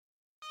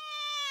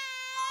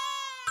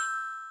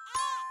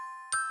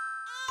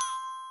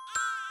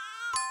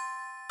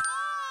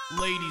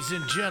Ladies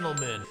and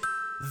gentlemen,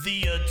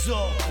 the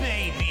Adult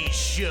Baby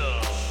Show.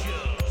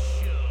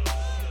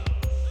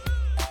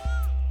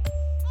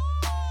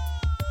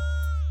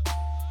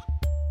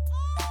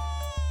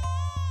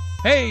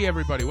 Hey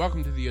everybody,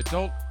 welcome to the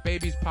Adult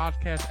Babies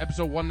Podcast,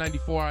 episode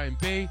 194. I am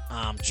B.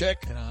 I'm Chick.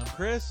 And I'm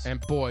Chris.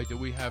 And boy, do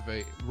we have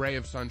a ray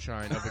of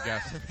sunshine of a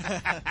guest.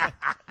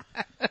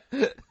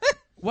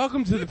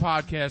 Welcome to the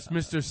podcast,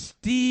 Mr.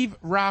 Steve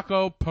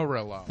Rocco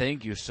Perillo.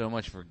 Thank you so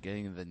much for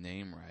getting the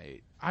name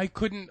right. I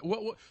couldn't.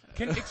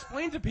 Can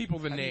explain to people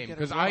the How do you name get it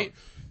because wrong?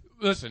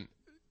 listen.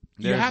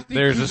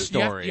 There's a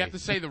story. You have to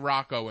say the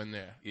Rocco in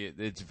there.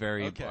 It's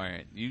very Okay.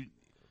 important. You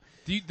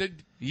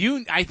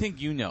I think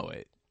you know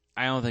it.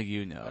 I don't think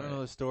you know I don't it.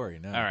 know the story.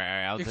 No. All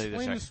right. I'll tell you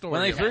Explain the the story. story.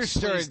 When I Yes, first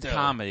please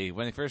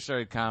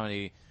started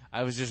comedy,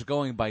 I was just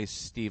going by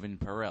Steven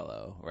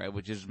Perillo, right,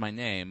 which is my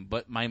name,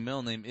 but my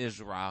middle name is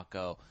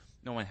Rocco.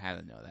 No one had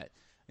to know that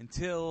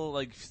until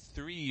like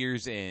 3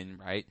 years in,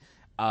 right?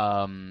 I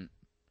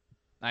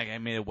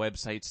made a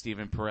website,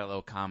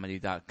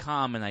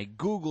 StevenPerilloComedy.com, and I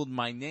Googled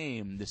my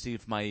name to see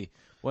if my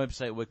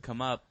website would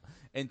come up.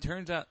 And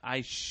turns out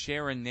I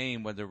share a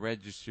name with a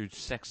registered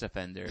sex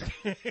offender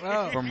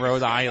from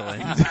Rhode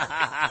Island.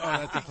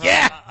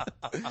 Yeah!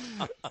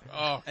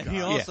 Oh, And he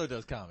God. also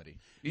does comedy.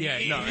 Yeah,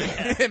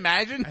 no.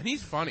 Imagine. And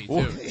he's funny too.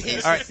 All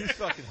right. He's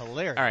fucking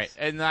hilarious. All right,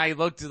 and I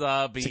looked it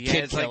up. It's a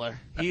kid killer.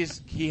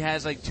 He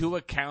has like 2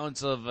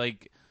 accounts of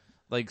like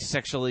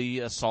sexually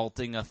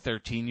assaulting a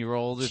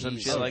 13-year-old or some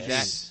Jeez. shit like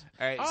that. Jeez.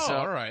 All right, Oh, so,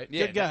 all right.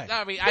 Yeah, Good guy.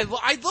 I mean, I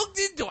looked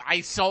into it.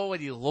 I saw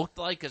what he looked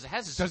like because it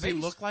has his Does he face.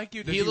 look like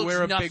you? Does he he looks wear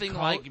a big nothing coat?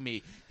 like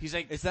me. He's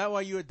like, Is that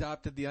why you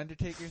adopted the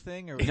Undertaker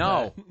thing? Or was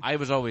no, that- I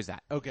was always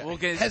that. Okay. We'll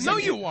get Has No,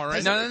 he- you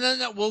weren't.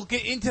 No. We'll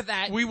get into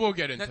that. We will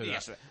get into that.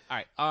 Yes.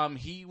 All right.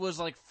 He was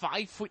like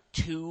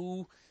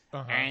 5'2",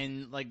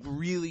 and like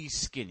really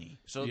skinny.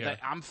 So Yeah. that,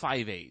 I'm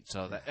 5'8",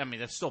 so that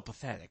that's still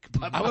pathetic.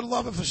 But I would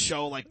love if a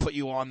show like put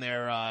you on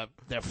their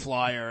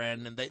flyer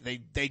and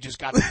they just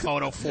got the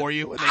photo for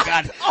you and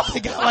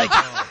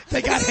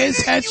they got his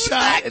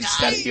headshot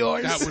instead of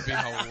yours. That would be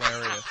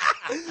hilarious.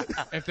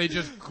 If they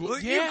just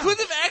you could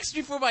have asked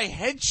me for my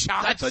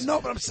headshot. That's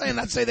but I'm saying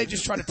I'd say they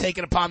just try to take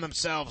it upon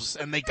themselves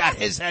and they got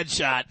his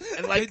headshot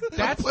and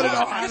That's put it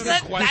not- on.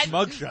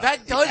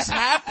 That does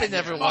happen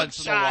every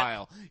once in a Mugshot.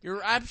 while.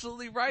 You're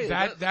absolutely right.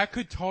 That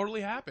could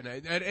totally happen,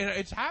 and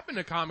it's happened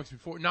to comics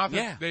before. Not that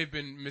Yeah. they've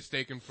been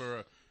mistaken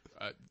for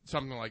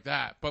something like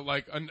that, but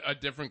like a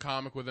different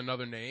comic with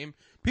another name.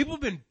 People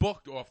have been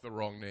booked off the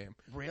wrong name.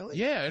 Really?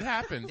 Yeah, it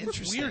happens.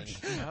 Interesting. Weird.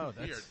 Oh, that's-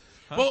 Weird.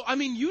 Well, I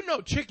mean,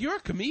 Chick, you're a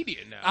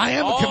comedian now. I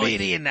am Oh, a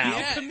comedian now.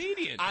 You're a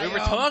comedian. We were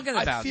talking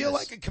I about feel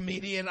this. like a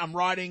comedian. I'm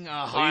riding a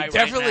Well, high. you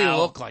definitely right now.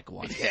 look like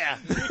one. Yeah,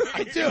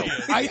 I do.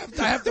 I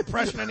have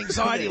depression and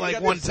anxiety You like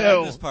gotta one send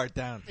too. This part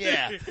down.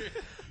 Yeah.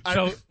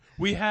 So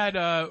we had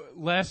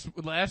last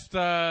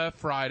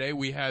Friday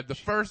we had the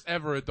first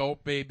ever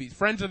Adult Babies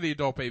Friends of the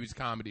Adult Babies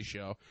comedy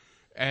show,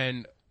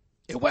 and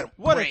It went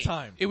What great. a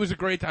time. it was a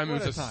great time.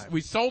 What it was a time.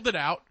 We sold it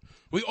out.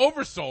 We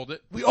oversold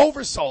it, We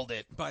oversold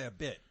it, By a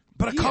bit.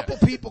 but a Yeah. couple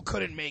people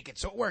couldn't make it,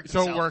 so it worked. so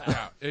it itself worked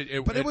out.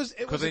 But it was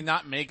Could they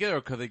not make it, or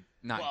could they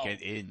not Well-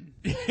 get in?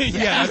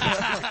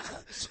 yeah,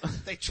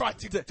 they tried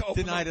to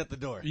open Denied up. at the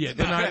door. yeah.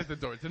 Denied at the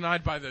door.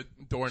 Denied by the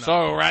doorknob.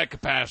 So we're at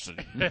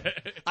capacity.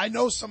 I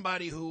know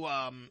somebody who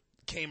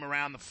came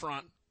around the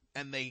front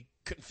and they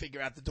couldn't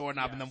figure out the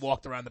doorknob and then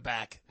walked around the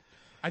back.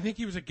 I think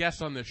he was a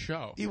guest on this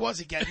show. He was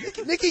again.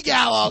 Nikki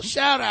Gallo.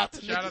 Shout out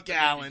to Shout Nikki out to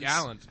Gallons. Nikki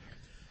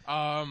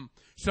Gallons.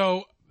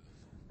 So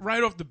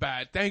right off the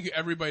bat, thank you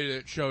everybody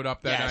that showed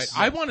up that Yes.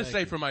 night. I want to thank say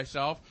you. for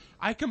myself,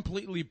 I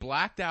completely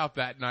blacked out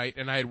that night,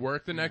 and I had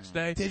work the next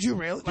day. Did you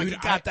really? Like Dude,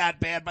 it got that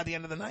bad by the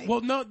end of the night?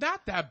 Well, no,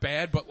 not that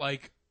bad, but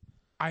like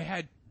I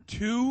had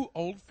 2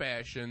 old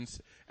fashions,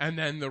 and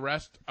then the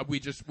rest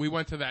we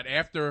went to that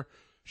after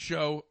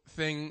show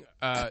thing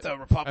At the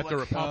Republic? At the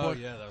Republic.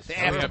 Oh, yeah, that was The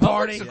fun. after Yeah,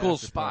 party. It's a Yeah, cool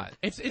after spot.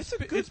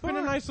 party. It's been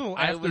a nice little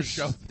I after was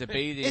show.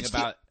 debating It's the-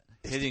 about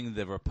hitting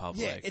the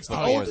Republic. Yeah, it's the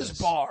before oldest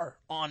this. bar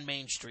on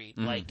Main Street.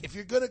 Like, if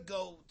you're gonna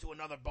go to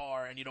another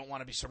bar and you don't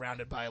want to be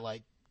surrounded by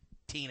like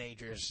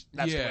teenagers,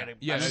 that's Yeah, the way to.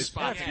 yeah, that's the it's-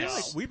 spot. I to feel go.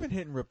 like we've been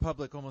hitting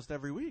Republic almost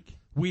every week.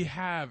 We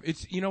have.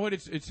 It's you know what?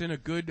 It's in a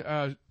good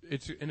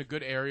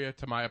area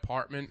to my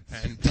apartment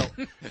and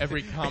to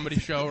every comedy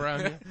show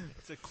around here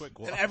It's a quick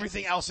walk. and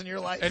everything else in your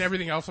life. and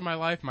everything else in my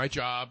life, my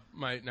job,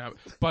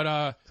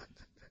 but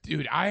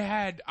dude, I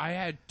had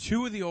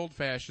 2 of the old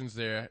fashions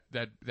there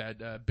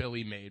that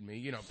Billy made me.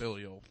 You know,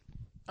 Billy will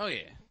Oh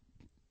yeah.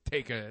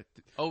 take a.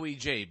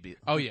 OEJ.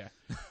 Oh yeah.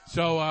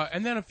 So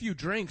and then a few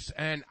drinks,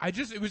 and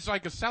it was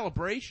like a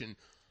celebration.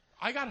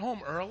 I got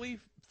home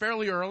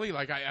fairly early.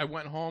 Like I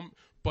went home,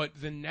 but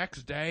the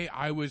next day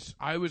I was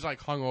like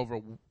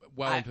hungover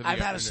well into the I've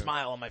had a afternoon.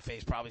 smile on my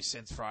face probably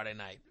since Friday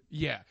night.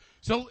 Yeah.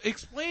 So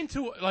explain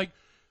to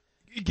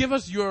give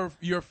us your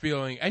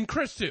feeling, and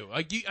Chris too.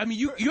 Like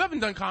you haven't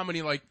done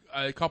comedy like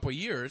a couple of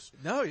years.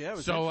 No, yeah, it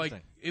was So like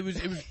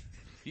interesting. it was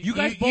You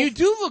guys you both-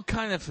 do look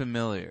kind of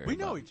familiar. We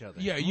know each other.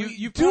 Yeah,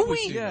 you Do probably we?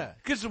 seen Yeah. it.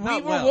 Because we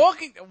Not were well.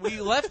 walking, we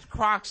left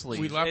Croxley.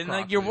 We left and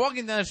like you're Croxley.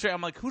 walking down the street,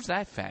 I'm like, who's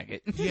that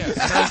faggot? Yeah,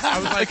 I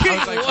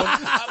was like,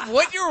 well,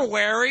 what you're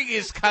wearing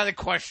is kind of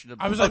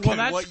questionable. I was like, well,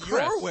 that's what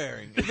Chris. you're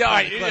wearing.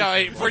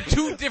 For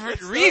two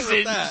different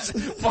reasons.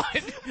 But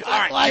all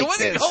right, like you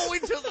want to this. go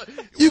into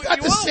the? You got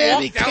the wanna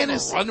Sammy walk down the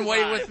Kinison runway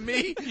vibe. with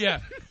me? Yeah,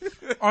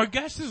 our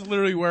guest is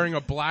literally wearing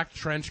a black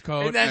trench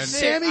coat, And that's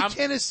and it. Sammy I'm-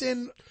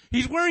 Kinnison.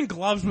 he's wearing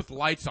gloves with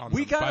lights on.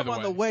 We them, got by him the on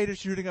way. the way to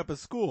shooting up a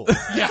school.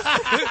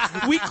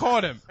 Yeah, we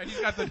caught him, and he's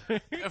got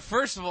the.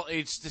 First of all,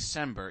 it's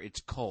December.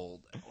 It's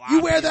cold.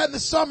 You wear that in the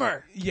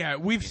summer. Yeah,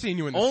 we've seen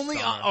you in the Only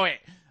summer. oh wait,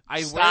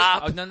 I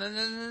Stop. wear.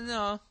 Oh,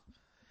 no.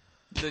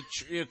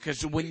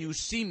 Because when you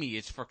see me,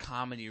 it's for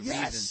comedy Yes.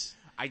 reasons.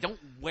 I don't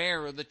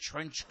wear the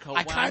trench coat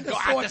I when I kinda go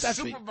thought at the that's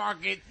what-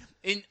 supermarket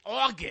in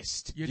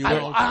August. You I,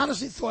 do. I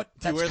honestly thought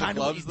that's wear the kind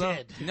of what you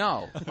gloves, did.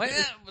 No, well,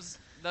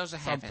 that was a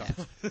half and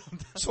half.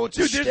 So it's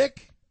a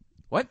shtick?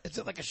 What? Is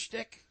it like a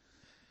shtick?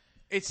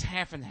 It's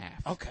half and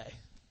half. Okay.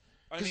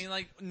 I mean,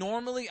 like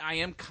normally I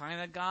am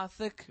kind of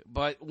gothic,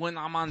 but when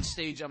I'm on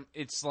stage,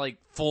 it's like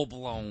full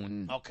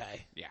blown.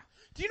 Okay. Yeah.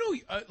 Do you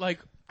know, like,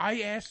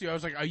 I asked you, I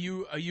was like, are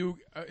you,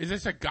 is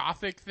this a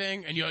gothic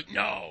thing? And you're like,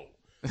 no.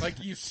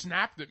 Like, you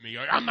snapped at me.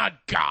 You're like, I'm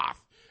not goth.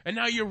 And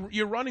now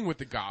you're running with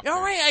the goth.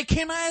 All right, I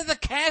came out of the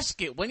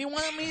casket. What do you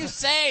want me to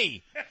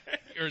say?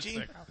 You're a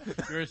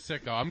sicko. You're a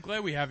sicko. I'm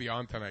glad we have you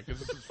on tonight because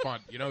this is fun.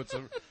 You know, it's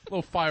a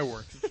little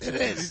fireworks. It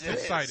is.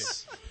 It's exciting.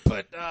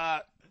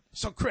 But,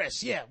 so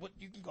Chris, yeah,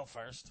 you can go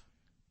first.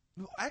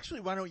 Actually,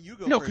 why don't you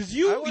go No, first? because I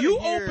you wanna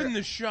hear- opened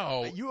the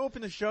show. You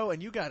opened the show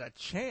and you got a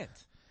chant.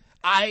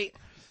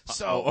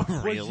 So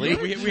Really?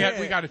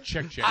 We got a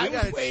chick chat. I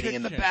got was a waiting chick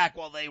in the chat. back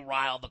while they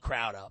riled the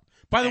crowd up.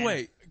 By the And-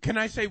 way, can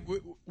I say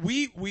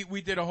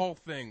we did a whole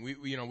thing.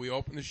 We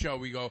opened the show.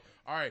 We go,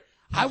 all right.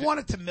 I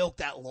wanted to milk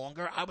that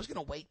longer. I was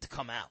going to wait to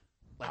come out.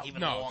 Like,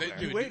 even no, longer.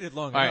 dude, You waited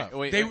long All enough. right,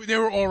 wait. They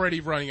were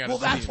already running out Well,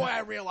 of that's steam. why I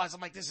realized,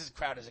 I'm like,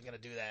 crowd isn't going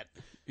to do that.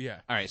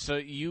 Yeah. All right, so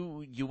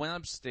you went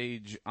on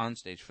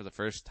stage for the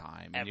first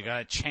time, and you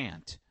got a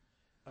chant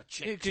A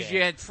chick because jam.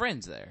 you had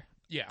friends there.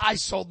 Yeah. I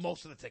sold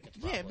most of the tickets.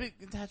 Yeah, probably.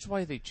 but that's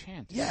why they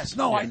chant. Yes,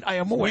 no, I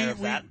am aware of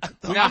that.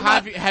 Now,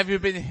 have you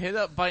been hit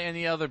up by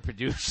any other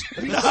producers?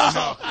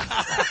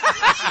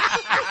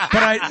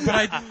 But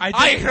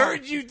I did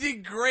heard you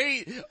did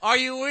great. Are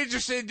you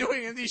interested in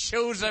doing any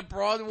shows at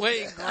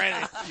Broadway and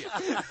Greenwich?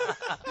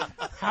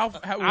 How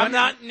I'm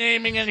not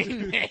naming any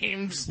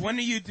names. When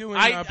are you doing?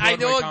 I Broadway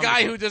know a Comedy guy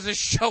Club? who does a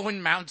show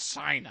in Mount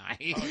Sinai.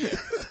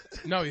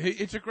 No,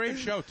 it's a great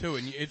show too,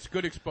 and it's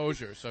good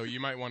exposure. So you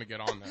might want to get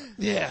on that.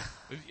 Yeah.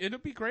 It'll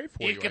be great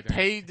for You you. I get think.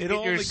 paid to It'll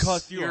get your, only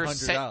cost you your $100.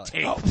 set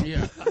tape. Oh,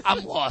 Yeah.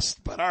 I'm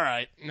lost, but all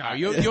right. No,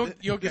 you'll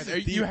get This there.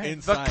 is deep You had, The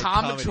inside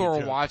comics who are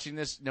comedy joke. watching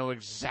this know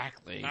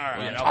exactly All what right,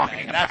 I'm okay.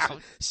 talking That's,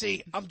 about.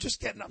 see,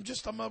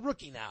 I'm a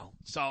rookie now.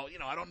 So,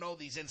 I don't know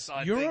these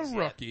inside you're things a yet.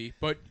 rookie,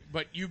 but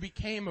you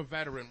became a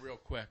veteran real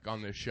quick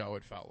on this show.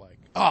 It felt like.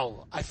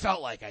 Oh, I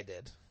felt like I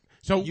did.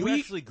 So You we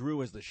actually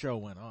grew as the show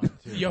went on,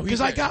 too. Yo, he Because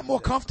I did. got more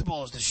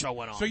comfortable as the show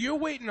went on. So you're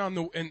waiting on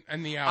the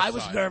and the outside. I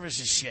was nervous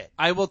as shit.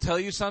 I will tell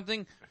you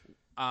something.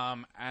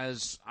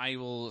 As I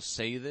will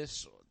say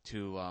this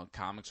to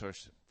comics who are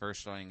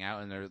first starting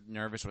out and they're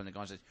nervous when they go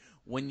on stage.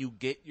 When you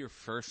get your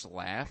first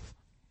laugh,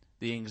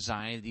 the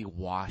anxiety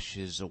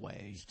washes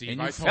away. Steve, and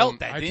you I told felt him,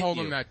 that, I didn't told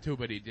you? him that too,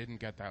 but he didn't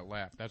get that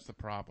laugh. That's the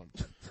problem.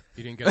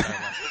 He didn't get that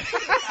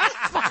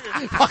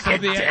laugh. So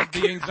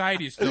the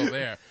anxiety is still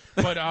there.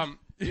 But I'm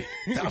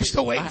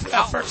still waiting for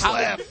that first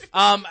laugh.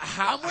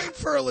 How I'm waiting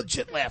for a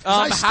legit laugh.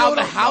 'cause I still don't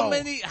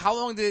know. How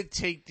long did it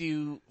take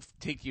you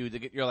to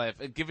get your laugh?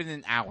 Given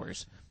in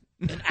hours.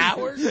 An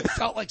hour? It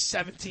felt like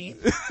 17.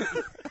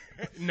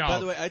 no. By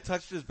the way, I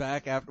touched his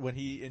back after when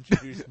he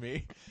introduced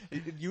me.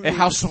 You And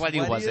how were the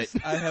sweaty was it?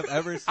 sweatiest I have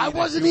ever seen. I it.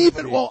 wasn't You were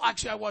even. funny. Well,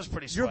 actually, I was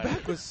pretty Your sweaty.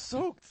 back was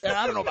soaked. And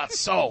I don't know about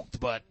soaked,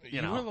 but,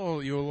 you were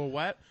a little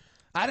wet.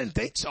 I didn't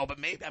think so, but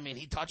maybe,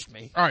 he touched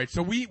me. All right,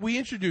 so we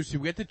introduced you.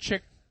 We get the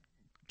chick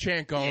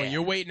chant going. Yeah.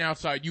 You're waiting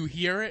outside. You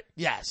hear it?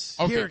 Yes.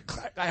 Okay. Here,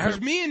 I Because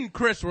heard. me and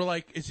Chris were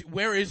like,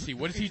 where is he?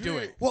 What is he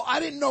doing? Well,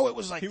 I didn't know it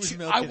was like. He was I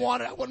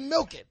milking it. wouldn't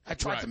milk it. I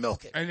tried Right. to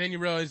milk it. And then you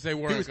realize they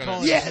weren't was going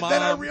calling to. Yeah. his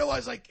Then I mom.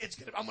 realized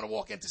I'm gonna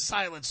walk into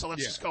silence. So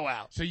let's Yeah. just go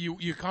out. So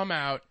you come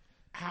out.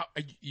 How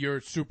you're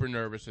super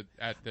nervous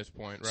at this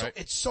point, So right?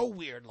 it's so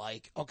weird.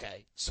 Like,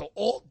 okay, so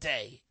all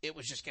day it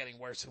was just getting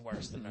worse and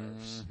worse. The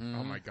nerves.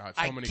 Oh my god,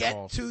 so I many get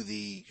calls. to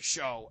the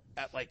show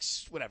at like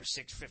whatever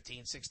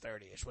 6:15,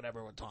 6:30 ish,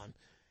 whatever what time.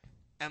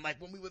 And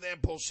like when we were there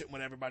bullshitting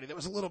with everybody, there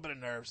was a little bit of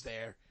nerves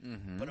there,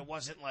 but it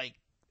wasn't like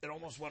it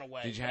almost went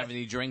away. Did you have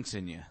any drinks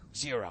in you?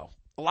 Zero?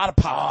 A lot of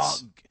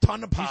pots,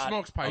 ton of pot. He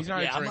smokes pot. He's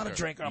not a I'm not a drinker.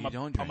 drinker. I'm You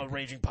don't I'm a drink.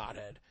 raging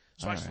pothead.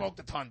 So I All right. smoked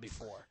a ton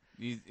before.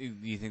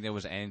 You think that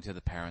was adding to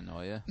the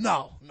paranoia?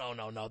 No.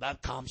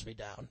 That calms me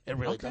down. It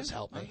really does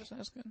help I'm me. just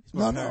asking.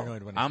 No,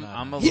 Paranoid when it's I'm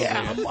not. a little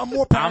Yeah, bit- I'm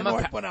more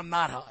paranoid when I'm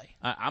not high.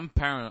 I'm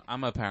paranoid.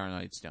 I'm a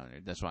paranoid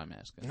stoner. That's why I'm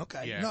asking.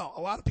 Okay. Yeah. No,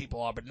 a lot of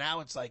people are, but now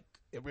it's like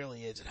it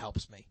really is. It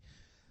helps me.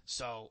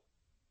 So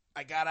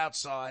I got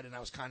outside and I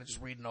was kind of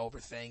just reading over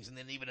things, and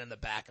then even in the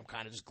back, I'm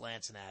kind of just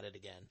glancing at it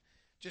again,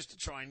 just to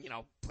try and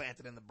plant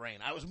it in the brain.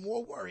 I was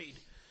more worried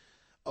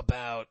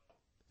about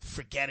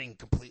forgetting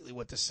completely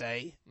what to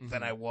say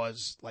than I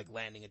was like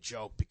landing a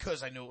joke,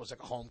 because I knew it was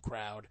like a home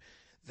crowd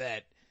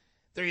that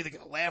they're either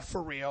going to laugh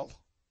for real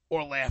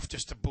or laugh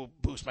just to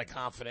boost my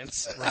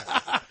confidence.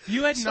 Right.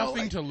 You had So,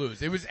 nothing like- to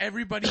lose. It was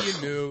everybody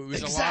you knew. It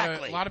was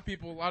Exactly. a lot of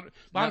people, a lot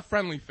of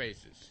friendly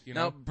faces.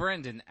 Now,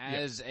 Brendan,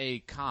 as a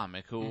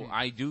comic who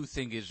I do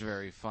think is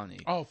very funny,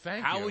 Oh, thank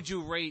you. how would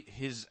you rate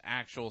his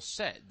actual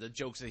set, the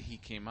jokes that he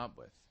came up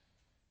with?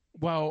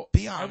 Well,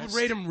 Be I would honest.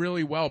 rate him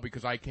really well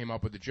because I came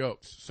up with the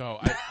jokes. So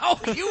I,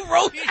 Oh, you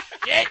wrote his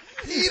shit?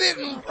 He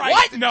didn't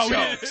write the no,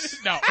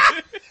 jokes. no,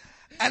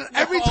 And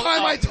every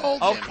time I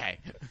told him, Okay.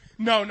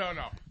 no.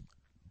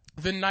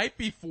 The night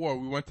before,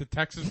 we went to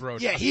Texas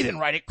Roadhouse. yeah, he didn't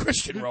write it.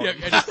 Christian wrote Yeah,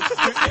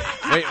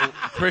 it. Wait,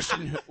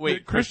 Christian,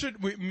 wait, Christian.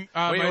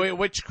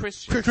 which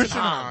Christian? Christian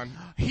Hahn.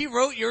 He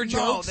wrote your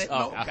jokes?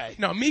 Okay.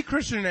 No, me,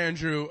 Christian, and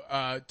Andrew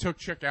took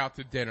Chick out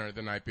to dinner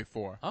the night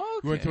before.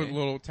 We went to a Okay.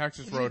 little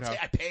Texas Roadhouse.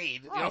 I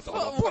paid. You don't have to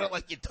well, put it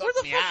like you Where took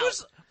the me fuck out.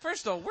 was?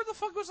 First of all, where the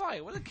fuck was I?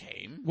 When it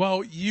came?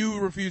 Well, you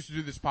refused to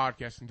do this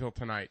podcast until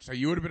tonight, so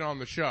you would have been on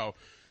the show.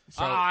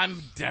 So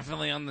I'm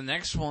definitely on the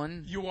next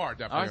one. you are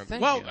definitely. Oh, on.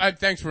 thank Well, you.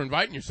 thanks for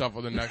inviting yourself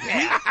for the next.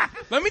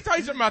 Let me tell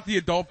you something about the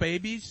adult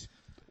babies.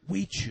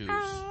 We choose,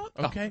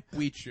 okay?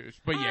 We choose.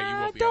 But yeah,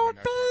 you will be on the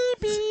next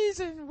one. babies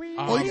and we.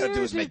 All you gotta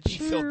do is make me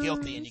feel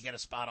guilty, and you get a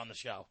spot on the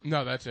show.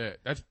 No, that's it.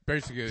 That's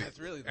basically That's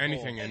really the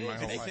anything goal. in my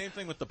whole life. Same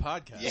thing with the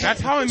podcast. Yeah.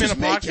 That's how I'm in Just a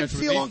make podcast him with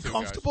feel these two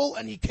uncomfortable,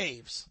 and he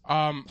caves.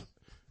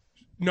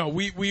 No,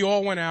 we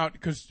all went out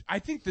because I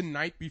think the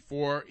night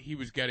before he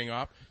was getting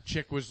up,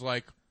 Chick was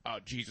like, "Oh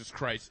Jesus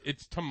Christ,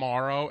 it's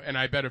tomorrow, and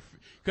I better,"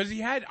 because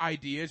he had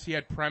ideas, he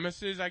had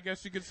premises, I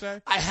guess you could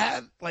say. I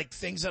had like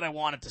things that I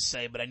wanted to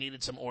say, but I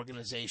needed some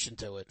organization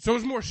to it. So it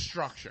was more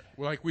structure.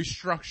 Like we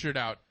structured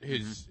out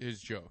his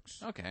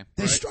jokes. Okay.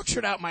 They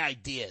structured out my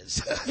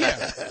ideas.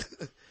 Yeah,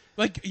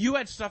 like you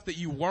had stuff that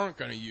you weren't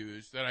going to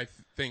use that I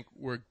think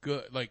were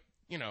good. Like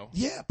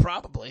Yeah,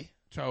 probably.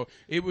 so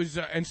it was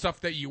and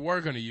stuff that you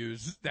were going to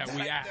use that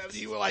we asked.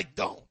 You were like,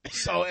 don't.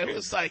 So it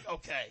was like,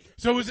 okay.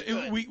 So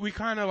we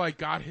kind of like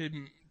got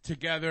him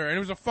together, and it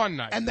was a fun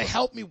night. And they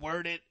helped me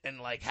word it and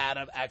like how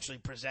to actually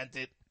present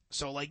it.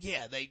 So like,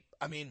 yeah,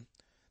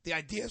 the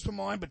ideas were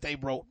mine, but they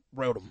wrote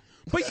them.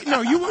 But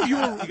you were You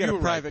got a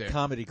right private there.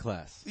 comedy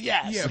class.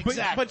 Yes, Yeah,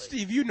 exactly. but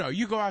Steve,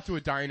 you go out to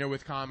a diner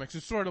with comics.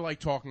 It's sort of like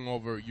talking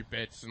over your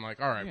bits and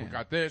like, all right, we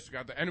got this, we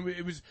got that, and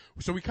it was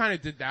so we kind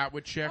of did that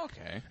with Chick.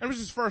 Okay. And it was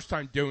his first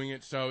time doing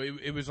it, so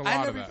it was a lot I've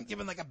of never that. even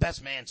given like a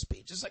best man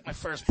speech. It's like my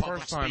first public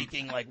First time.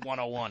 speaking, like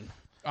 101.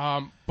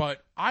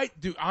 But I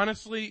do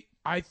honestly.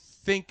 I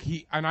think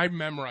I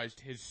memorized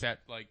his set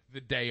like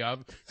the day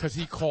of because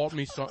he called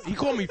me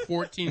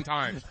 14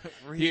 times.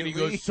 He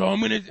goes, so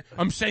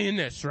I'm saying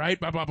this, right?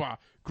 Blah, blah, blah.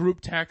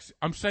 Group text.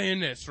 I'm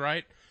saying this,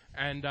 right?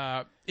 And,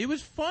 it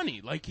was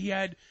funny. Like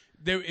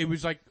it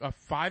was like a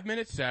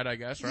 5-minute set, I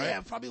guess, right?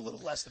 Yeah, probably a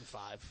little less than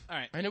 5. All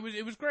right. And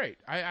it was great.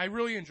 I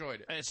really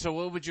enjoyed it. So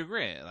what would you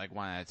rate it? Like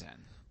 1 out of 10?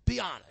 Be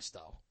honest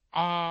though.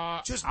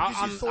 Just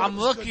because you thought it I'm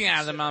was looking good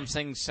at them. considering. I'm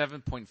saying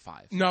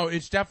 7.5. no,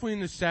 it's definitely in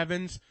the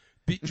 7s.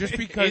 Just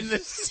because In the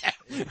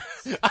 7.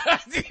 I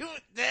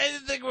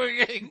didn't think we were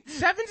getting.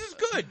 7s is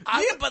good.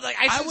 Yeah, but like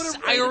I would've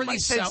I rated already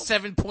myself-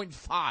 said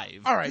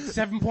 7.5. All right,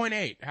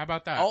 7.8. How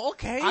about that? Oh,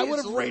 okay. I would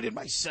It's have a- rated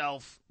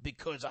myself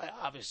because I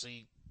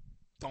obviously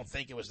don't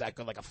think it was that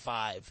good, like a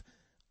 5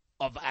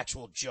 of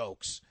actual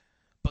jokes.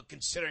 But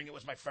considering it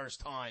was my first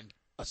time,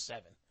 a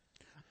 7.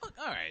 All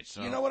right.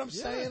 So You know what I'm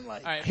saying?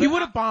 Like, All right, He but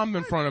would have bombed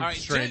in front of all right,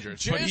 strangers,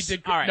 ju- but he just-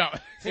 did. All right. No,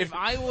 If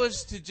I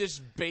was to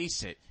just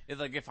base it,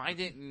 if I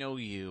didn't know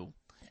you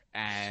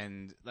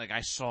and like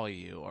I saw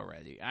you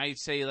already, I'd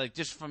say like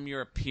just from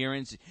your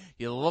appearance,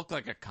 you look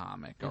like a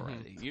comic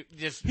already. You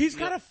just he's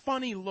got a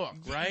funny look,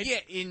 right? Yeah,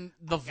 in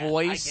the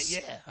voice.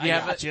 I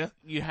got you.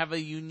 You have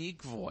a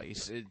unique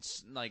voice.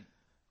 It's like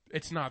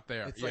It's not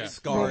there. It's yeah. like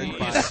scarred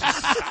by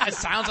it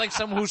sounds like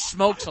someone who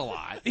smokes a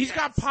lot. He's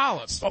got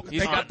polyps.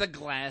 He's got the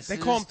glasses. They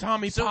call him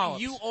Tommy so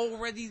Polyps.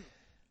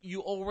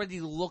 you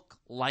already look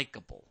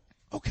likable.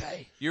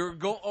 okay. You're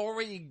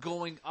already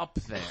going up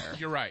there.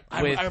 You're right.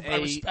 I with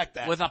respect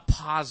that. With a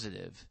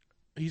positive.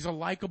 He's a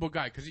likable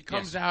guy because he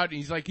comes Yes. out and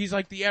he's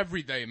like the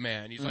everyday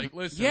man. He's like,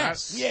 listen,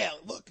 Yes. Yeah,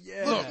 look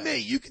at me.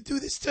 You can do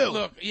this too.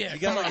 look, yeah, You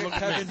come got on, like look a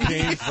at Kevin me.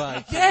 James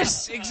vibe.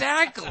 Yes,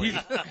 exactly.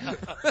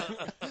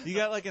 You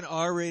got like an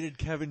R-rated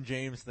Kevin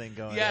James thing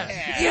going Yeah, on.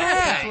 Yeah.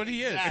 that's what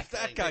he is. Exactly.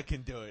 That guy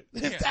can do it.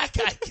 If that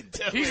guy can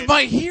do He's it.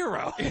 my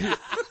hero.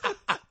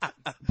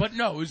 But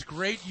no, it was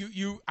great.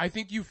 I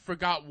think you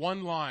forgot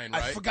one line,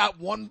 right? I forgot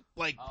one,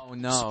 like, Oh,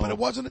 no. but it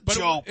wasn't a but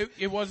joke.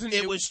 it wasn't.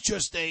 It was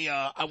just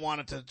I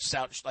wanted to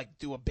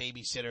do a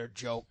babysitter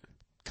joke,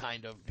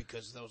 kind of,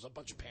 because there was a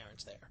bunch of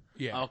parents there.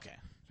 yeah. Okay.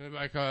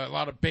 Like a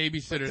lot of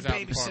babysitters The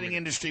out in babysitting Farmington.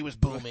 industry was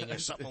booming or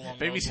something along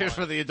those Babysitters lines.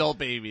 for the adult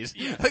babies.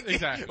 Yeah,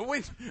 exactly.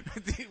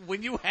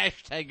 When you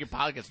hashtag your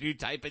podcast, you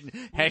type in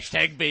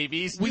hashtag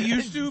babies. We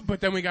used to,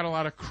 but then we got a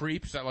lot of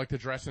creeps that like to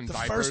dress in The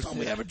diapers. first time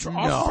we ever No.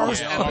 our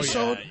first Yeah.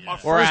 episode, Oh, yeah. our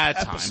We're first out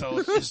of time.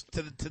 episode is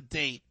to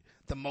date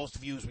the most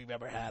views we've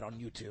ever had on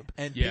YouTube.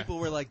 And Yeah. people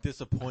were like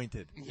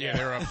disappointed. Yeah,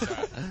 they were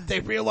upset. They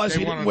realized They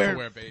we didn't wanted wear, to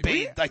wear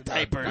baby.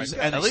 diapers, Yeah.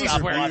 and At they least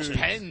stopped wear watching.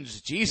 pens.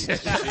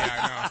 Jesus. Yeah,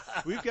 I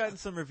know. We've gotten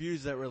some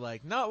reviews that were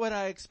like, not what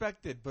I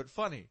expected, but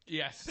funny.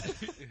 Yes.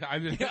 I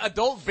mean,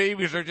 Adult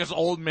babies are just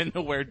old men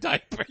who wear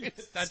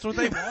diapers. that's what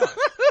they want.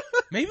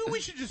 Maybe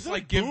we should just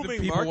like give the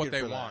booming people what market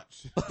they for want.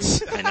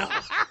 I know.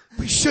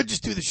 We should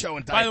just do the show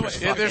in By the way,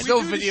 diapers. Yeah, if there's we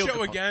no do video the show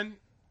component. again.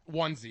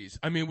 Onesies.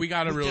 I mean, we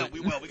gotta really. we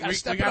will. We gotta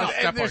step we it up. gotta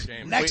step our And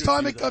game. Next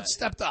time it got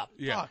stepped up.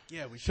 Yeah. Fuck,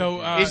 yeah, we should. So,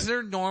 do that. Is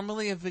there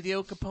normally a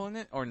video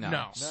component or no?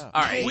 No. No.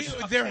 All right. We,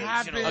 there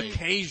have been.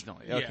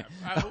 Occasionally. Okay.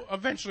 Yeah.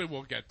 Eventually,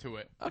 we'll get to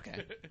it.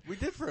 Okay. We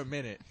did for a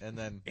minute, and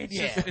then It's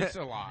Yeah. just, it's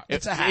a lot.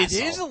 It's a It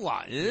hassle. is a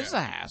lot. It is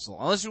a hassle.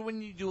 Unless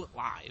when you do it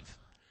live.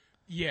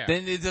 Yeah.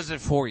 Then it does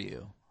it for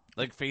you.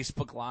 Like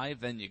Facebook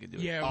Live, then you can do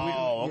it. Yeah.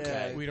 Oh, we,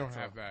 okay. We don't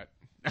have that.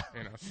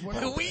 You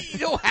know. We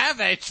don't have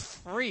that. It's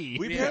free.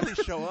 we barely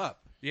show up.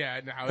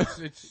 Yeah. No.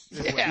 It's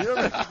Yeah. You don't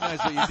recognize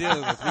what you're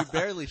dealing with. We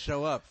barely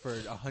show up for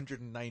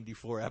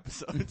 194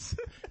 episodes.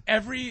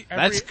 every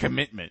That's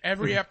commitment.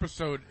 every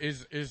episode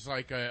is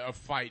like a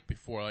fight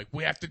before. Like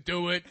we have to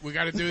do it. We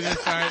got to do this.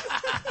 Right?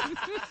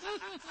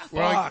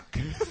 We're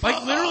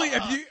like literally,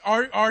 if you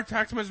our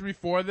text message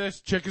before this,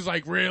 chick is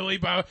like, really?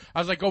 But I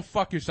was like, go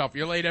fuck yourself.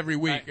 You're late every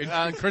week.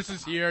 And Chris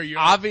is here. You're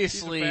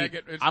Obviously, he's a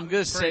faggot. It's I'm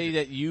going to crazy. say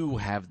that you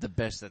have the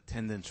best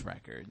attendance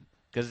record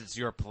because it's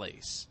your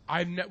place.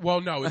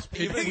 Well, no, it's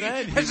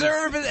Has there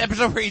ever been an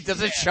episode where he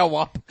doesn't show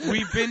up?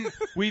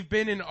 we've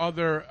been in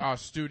other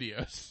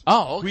studios.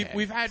 Oh, okay.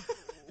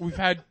 We've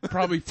had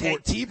probably four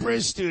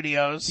T-Briz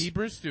Studios.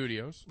 T-Briz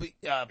Studios,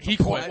 He quit.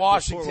 Port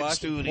Washington Port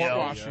Studio. Port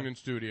Washington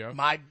Studio,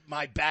 My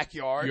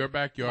backyard. your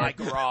backyard, My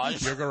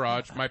garage. your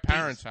garage, my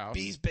parents' house,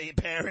 B's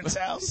parents'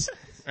 house.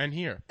 and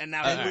here And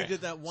now And here. we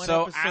did that one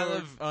So, out episode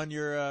of- on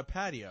your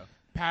patio.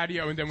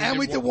 patio, and then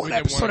we did one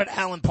episode at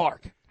Allen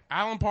Park.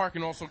 Allen Park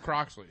and also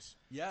Croxley's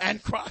Yeah.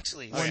 And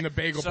Croxley's. when the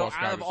Bagel So Boss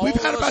guy out of was all We've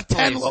had those about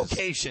 10 places.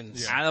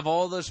 locations. Out of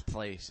all those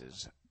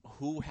places,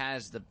 who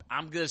has the?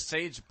 I'm going to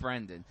say it's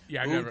Brendan.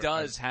 Yeah, who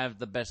does have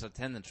the best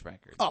attendance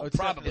record? Oh, it's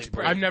probably. definitely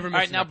Brady. I've never All missed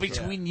right, an now episode.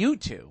 between you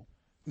two,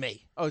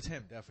 Me. Oh, it's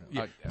him, definitely.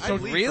 Yeah. I So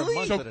leave for really?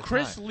 months So at a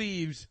Chris time.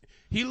 leaves.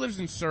 He lives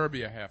in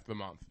Serbia half the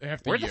month,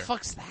 half the where year. the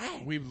fuck's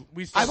that? We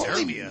I've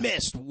only Serbia.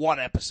 missed one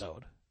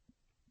episode.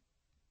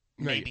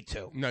 No, Maybe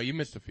two. No, you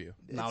missed a few.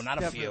 No, It's not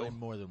a definitely few.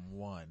 more than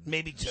one.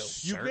 Maybe two.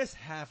 You missed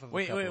half of a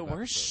Wait, couple of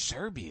where's episodes.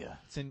 Serbia?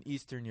 It's in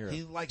Eastern Europe.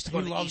 He likes to go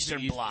He to the loves the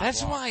Eastern East- Bloc.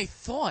 That's what I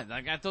thought.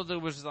 Like I thought there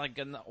was like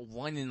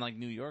one in like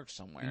New York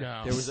somewhere.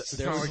 No, There was a- It's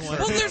there not was like one-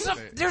 Well,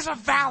 Serbia. there's a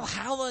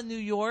Valhalla, New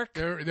York.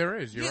 There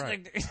is. You're Yeah,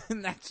 right. like,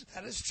 that's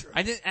That is true.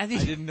 I didn't. I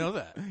didn't know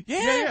that.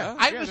 Yeah,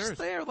 I Yeah, was there is.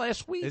 there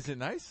last week. Is it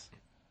nice?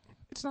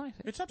 It's nice.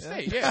 It's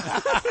upstate. Yeah,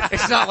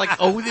 It's not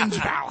like Odin's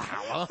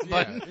Valhalla,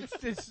 but yeah.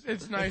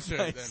 It's nicer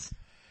Nice. than.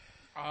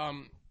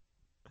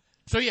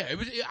 So yeah, it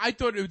was. I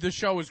thought the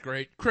show was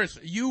great. Chris,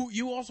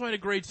 you also had a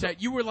great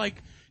set. You were like,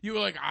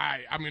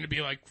 I'm going to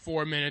be like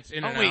 4 minutes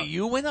in oh and wait, out.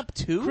 you went up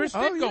too? Chris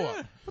Oh, did go yeah.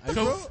 up. I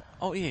So wrote-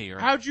 Oh yeah, you're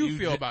right. how'd you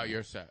feel did- about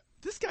your set?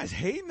 This guy's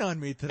hating on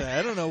me today.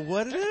 I don't know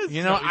what it is.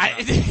 You know, No,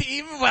 he's I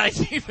even when I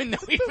didn't even know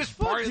he was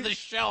part of the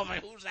show, I'm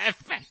like, who's that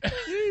fat?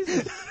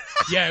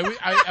 Yeah,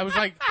 I was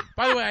like.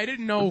 By the way, I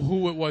didn't know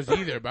who it was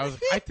either, but I was.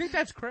 I think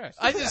that's Chris.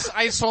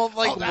 I saw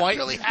like that white.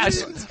 really I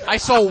saw, happened? I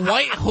saw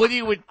white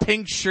hoodie with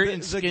pink shirt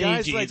and The skinny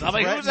guy's jeans. like I'm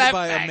like, who's threatened that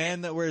by faggot? a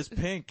man that wears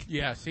pink.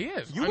 Yes, he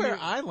is. You I wear mean,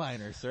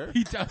 eyeliner, sir.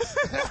 He does.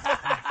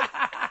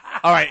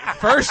 All right,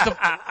 first of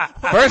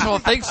all,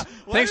 thanks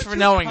for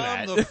knowing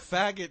Calm that. the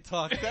faggot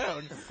talk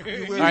down.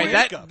 You wear All right,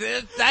 makeup.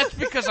 that's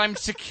because I'm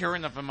secure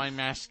enough in my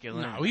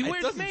masculinity. No, he It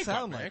wears doesn't makeup,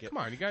 sound man. like it. Come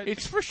on, you guys.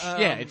 It's for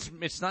yeah,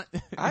 it's not.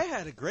 I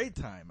had a great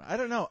time. I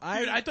don't know.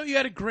 Dude, I thought you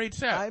had a great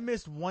set. I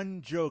missed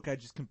one joke. I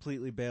just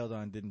completely bailed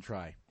on. Didn't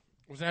try.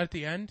 Was that at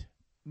the end?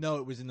 No,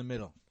 it was in the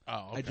middle.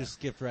 Oh, okay. I just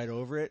skipped right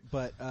over it.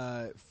 But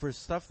for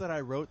stuff that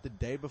I wrote the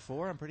day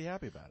before, I'm pretty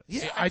happy about it.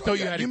 Yeah, I thought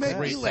you had a You made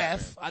great me set,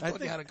 laugh. man. I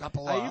thought you had a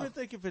couple. I even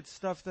think if it's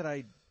stuff that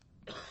I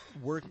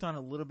worked on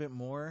a little bit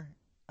more,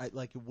 it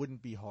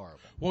wouldn't be horrible.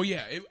 Well,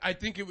 yeah, I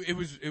think it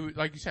was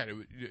like you said.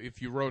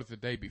 If you wrote it the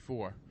day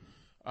before,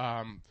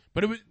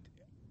 but it was.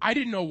 I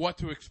didn't know what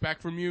to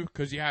expect from you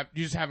because you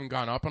just haven't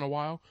gone up in a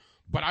while.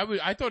 But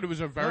I thought it was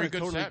a very I good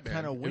totally set, man.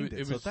 kinda winged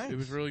it, so was thanks. it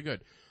was really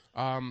good.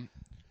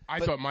 I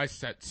thought my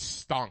set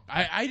stunk.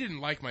 I didn't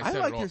like my I set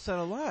at like all, your set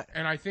a lot.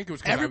 and I think it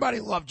was 'cause Everybody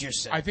loved your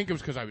set. I think it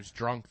was because I was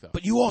drunk though.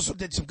 But you also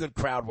did some good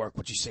crowd work,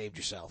 which you saved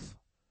yourself.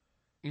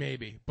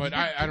 Maybe, but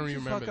I don't Didn't even you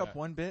remember fuck up that.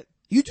 one bit.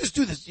 You just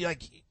do this.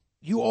 Like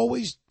you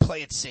always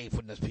play it safe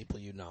when there's people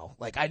you know.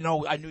 Like I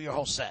knew your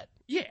whole set,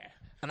 Yeah,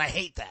 and I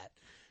hate that.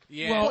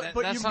 Yeah, Well,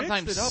 but you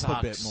sometimes mixed it up sucks.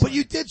 a bit more. But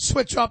you did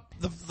switch up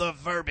the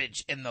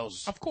verbiage in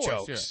those Of course,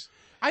 jokes.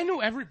 I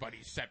knew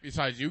everybody's set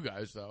besides you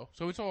guys, though.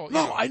 So it's all.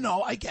 No, I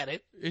know. I get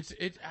it.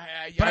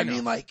 But I know.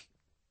 mean, like,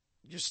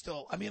 you're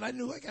still. I mean, I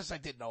guess I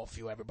did know a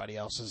few everybody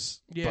else's.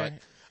 Yeah. But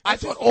I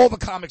thought all the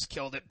comics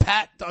killed it.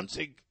 Pat Dunn.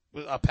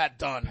 Pat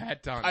Dunn.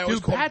 I always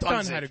Dude, call him Pat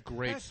Dunn Dunzig. had a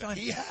great set.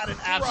 He had an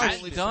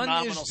absolutely Dunn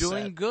phenomenal is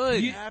doing set.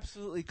 good. He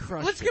absolutely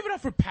crushed Let's it. give it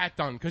up for Pat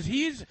Dunn because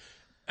he's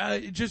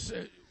just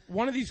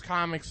one of these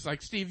comics.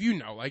 Like Steve, you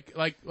know,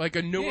 like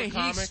a newer He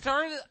comic.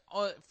 started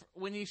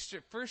when he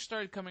first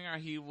started coming out.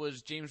 He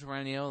was James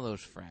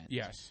Raniolo's friend.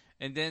 Yes.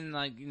 And then,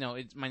 like, you know,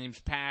 my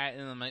name's Pat,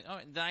 and I'm like, oh.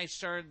 Then I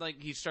started,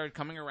 like, he started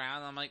coming around.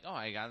 And I'm like, oh,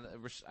 I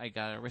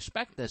gotta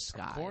respect this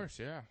guy. Of course,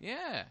 yeah.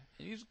 Yeah,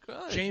 he's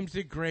good. James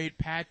did great.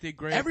 Pat did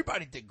great.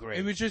 Everybody did great.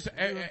 It was just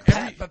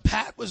But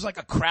Pat was like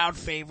a crowd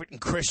favorite and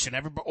Christian.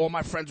 All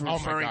my friends were Oh my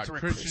referring God, to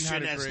Christian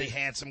had Christian a as the great-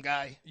 handsome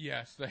guy.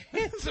 Yes, the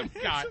handsome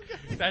guy.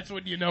 That's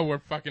when you know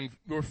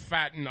we're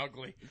fat and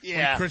ugly.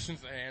 Yeah. When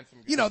Christian's the handsome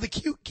guy. You know, the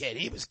cute kid.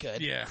 He was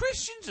good. Yeah.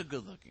 Christian's a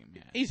good-looking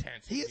man. He's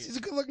handsome. He's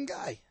a good-looking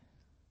guy.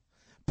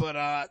 But,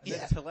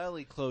 yeah.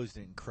 Tillelli closed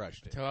it and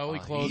crushed it. Till we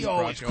close. he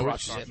always Crush,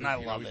 crushes it, and I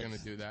you know love he's it. going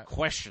to do that.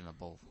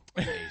 Questionable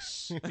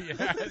face.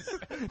 Yes,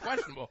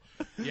 questionable.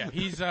 Yeah,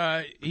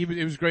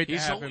 it was great to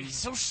have him. He's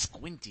so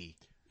squinty.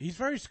 He's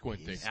very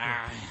squinty.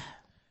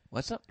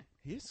 What's up?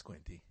 He is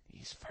squinty.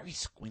 He's very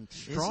squinty.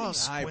 Strong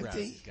squinty? eyebrows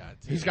he's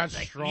got, too. He's got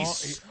strong.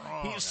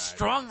 He's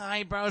strong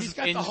eyebrows. He's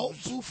got and the whole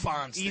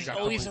bouffant He's thing.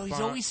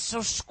 always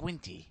so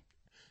squinty.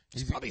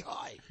 He's probably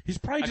high. He's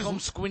probably I call him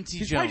just Squinty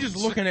He's Jones. probably just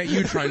looking at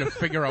you, trying to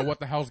figure out what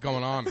the hell's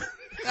going on.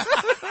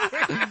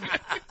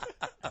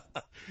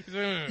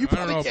 You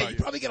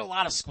probably get a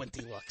lot of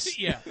squinty looks.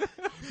 Yeah.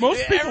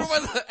 Most people.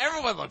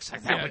 Everyone looks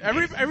like that.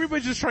 Yeah,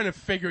 everybody's just trying to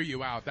figure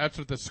you out. That's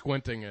what the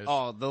squinting is.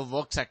 Oh, the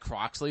looks at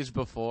Croxley's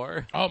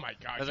before. Oh my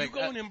God! was You like,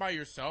 going in by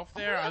yourself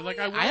there? I worry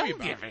I don't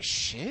about give it. a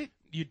shit.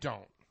 You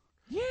don't.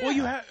 Yeah. Well,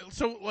 you have.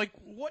 So, like,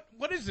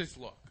 what is this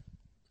look?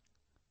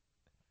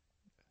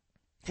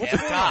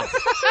 Half goth.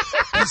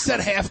 He said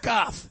half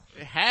goth.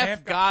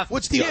 half goth.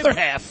 What's the other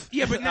half?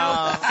 Yeah, but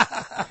now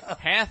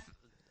half?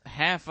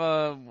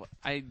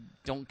 I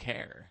don't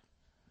care.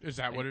 is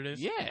that what it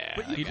is? Yeah.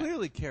 But you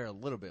clearly care a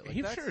little bit. Like,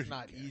 He that's sure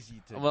not easy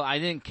to. Well, I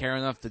didn't care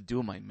enough to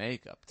do my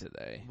makeup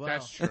today. Well,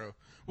 That's true.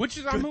 Which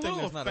is good I'm a thing little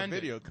there's not a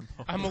offended. video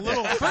component. I'm a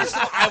little. First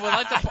of all, I would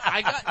like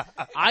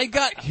to. I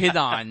got hit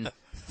on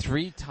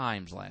 3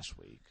 times last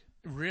week.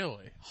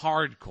 Really?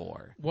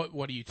 Hardcore. What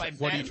are you? By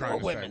What are you men trying or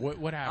to say?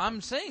 women? What happened?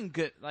 I'm saying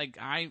good. Like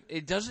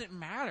it doesn't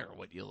matter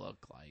what you look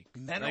like.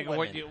 Men or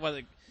like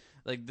women?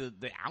 like the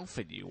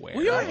outfit you wear.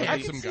 Well, you're a I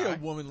handsome can see guy. a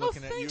woman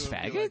looking at you thanks,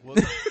 and be faggot.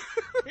 like,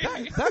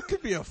 well, that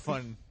could be a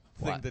fun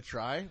thing What? to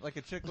try. Like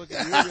a chick looking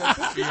at you and be like,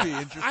 this could be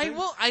interesting.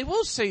 I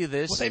will say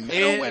this. Well, they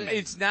men or women?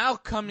 It's now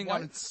coming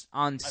Once-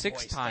 on My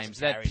 6 voice times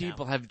doesn't that carry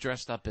people have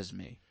dressed up as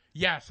me.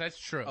 Yes, that's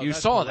true. You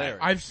that's saw hilarious.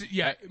 I've seen,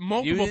 You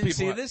multiple didn't people.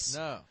 see have- this?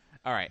 No.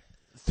 All right.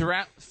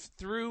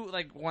 Through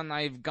like when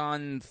I've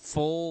gone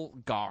full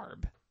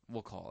garb,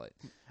 we'll call it.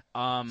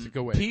 a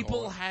good way to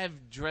People call it.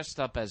 have dressed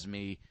up as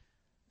me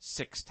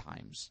 6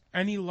 times,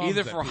 And he loves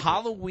either it, for people.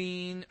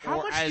 Halloween How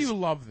or much as do you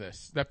love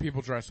this that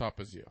people dress up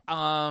as you?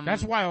 um.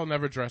 That's why I'll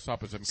never dress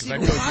up as him because See, I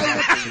when feel I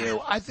look at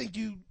you, I think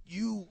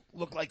you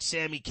look like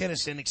Sammy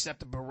Kinison, except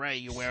the beret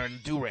you're wearing a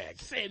do-rag.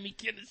 Sammy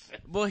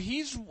Kinison. well,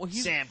 he's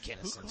Sam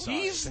Kinison. Sorry.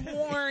 he's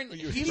worn.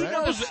 Your He friend?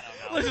 knows.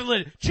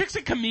 Listen. Chick's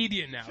a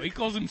comedian now. He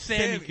calls him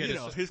Sammy Sammy, you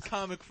know, Kinison. his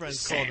comic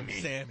friends called him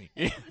Sammy.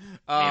 my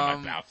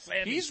pal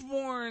Sammy. He's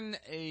worn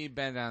a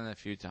bandana a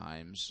few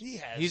times. He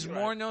has, He's you're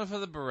more right. known for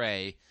the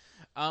beret.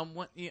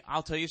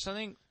 I'll tell you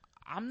something.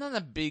 I'm not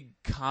a big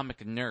comic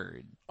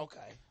nerd. Okay.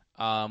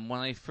 When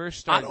I first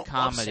I started don't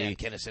comedy, love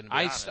Sam Kinison, to be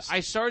I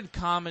honest. started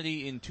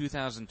comedy in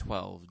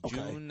 2012, Okay.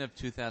 June of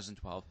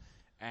 2012,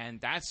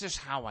 and that's just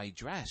how I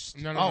dressed.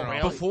 No, Oh, no.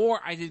 really? Before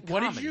I did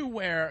What comedy. did you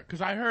wear?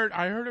 Because I heard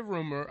a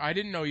rumor. I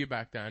didn't know you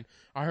back then.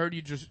 I heard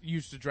you just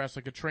used to dress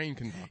like a train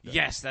conductor.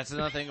 Yes, that's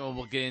another thing.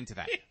 We'll get into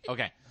that.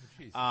 Okay.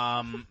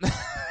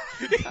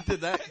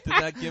 Did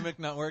that gimmick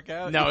not work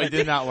out? No, it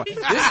did not work.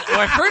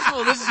 First of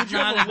all, this is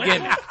not a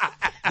gimmick.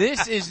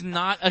 This is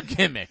not a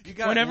gimmick. You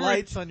got Whenever-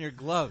 lights on your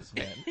gloves,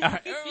 man.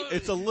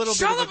 It's a little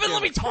Shut bit up of a and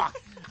let me gimmick. talk.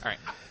 All right.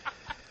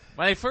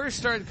 When I first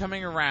started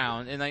coming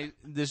around, and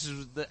this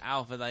is the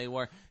outfit I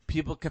wore,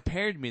 people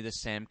compared me to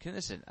Sam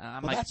Kinison. And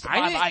I'm Well, like, that's the vibe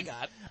I didn't-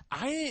 got.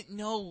 I didn't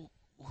know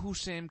who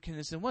Sam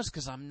Kinison was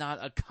because I'm not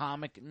a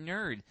comic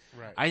nerd.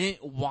 Right. I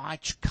didn't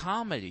watch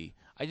comedy.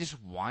 I just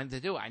wanted to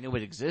do it. I knew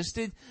it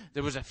existed.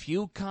 There was a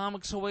few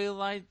comics who I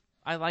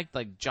liked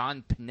like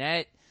John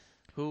Panette,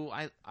 who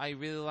I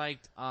really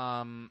liked.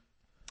 Jim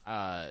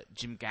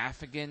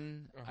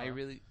Gaffigan.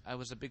 I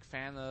was a big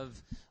fan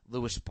of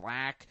Lewis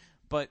Black,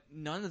 but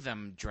none of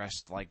them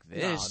dressed like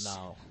this.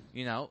 No.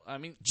 You know, I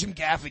mean, Jim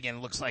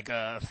Gaffigan looks like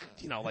a,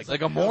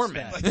 like a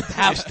Mormon. like a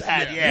house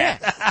dad.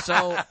 Yeah.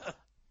 So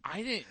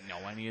I didn't know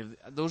any of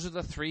those. Are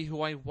the 3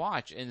 who I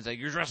watch, and it's like,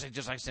 you're dressing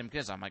just like Sam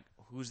Kinison. I'm like,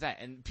 who's that?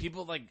 And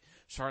people like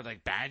started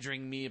like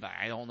badgering me, but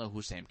I don't know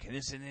who Sam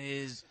Kinison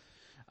is.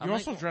 I'm You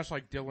like, also dress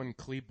like Dylan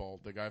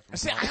Klebold, the guy from.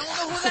 I don't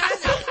know who that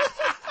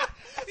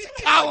is.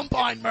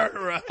 Columbine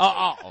murderer.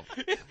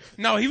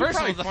 No, he was First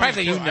of all, probably the funny fact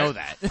that you too. know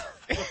that.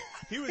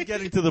 He was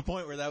getting to the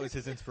point where that was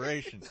his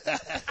inspiration.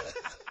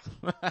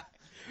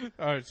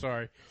 Oh,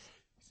 sorry.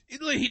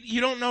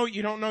 You don't know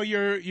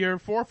your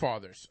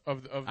forefathers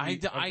of I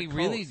the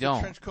really codes. don't.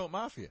 Trench coat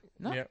mafia.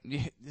 No,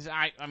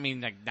 Yeah. I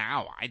mean, like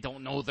now, I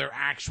don't know their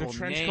actual The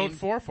trench name, coat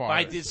forefathers. but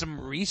I did some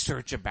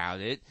research about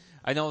it.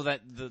 I know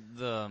that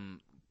the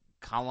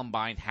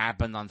Columbine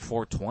happened on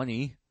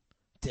 420.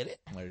 Did it?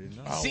 I didn't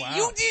know. Oh, See, wow.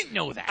 you didn't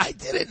know that. I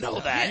didn't know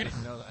that.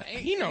 didn't know that.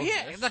 He knows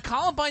Yeah, this. the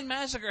Columbine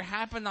massacre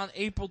happened on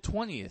April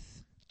 20th,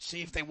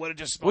 See if they would have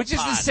just smoked which is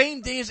the pot. same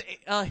day as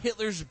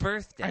Hitler's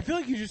birthday. I feel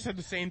like you just said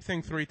the same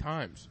thing 3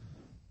 times.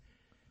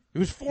 It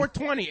was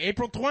 420,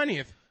 April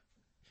 20th.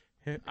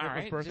 All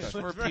right, birthday. just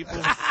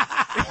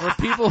for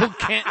people who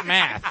can't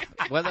math,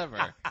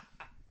 whatever.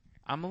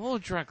 I'm a little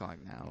drunk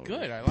like now.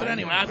 Good. I like But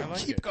anyway, it. I like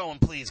keep it. going,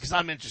 please, because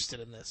I'm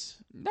interested in this.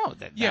 No,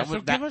 that Yeah, that so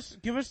would, that,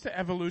 give us the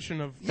evolution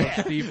of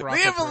Yeah. Steve Rocco.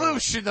 the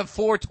evolution of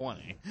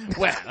 420.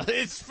 Well,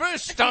 it's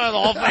first started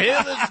off with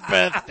Hitler's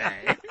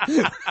birthday.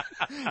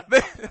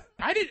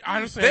 I did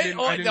honestly. I didn't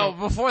no, know.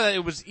 before that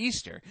it was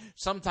Easter.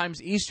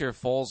 Sometimes Easter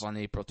falls on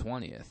April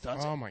 20th.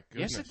 Oh my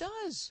goodness. Yes, it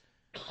does.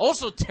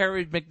 Also,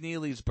 Terry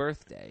McNeely's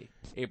birthday,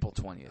 April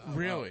 20th.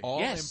 Really? All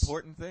Yes.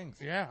 important things.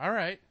 Yeah. All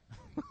right.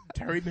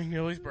 Terry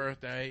McNeely's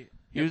birthday.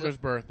 He was Hitler's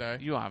birthday.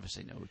 You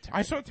obviously know who Terry.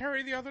 I saw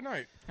Terry the other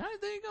night. All right,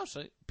 there you go.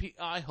 So,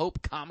 I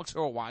hope comics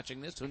who are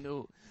watching this who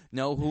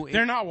know who.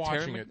 They're not Terry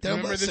watching it. They're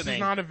Remember, this is listening.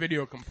 not a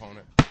video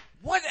component.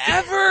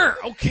 Whatever.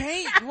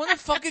 Okay, you want to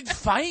fucking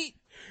fight?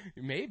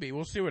 Maybe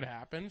we'll see what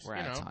happens. We're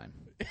you out know. of time.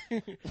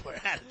 We're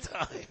out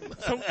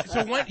of time.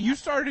 So when you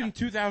started in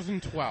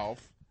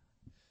 2012,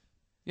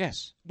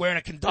 Yes, Wearing a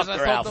because conductor I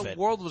thought outfit. the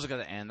world was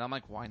going to end. I'm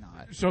like, why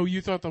not? so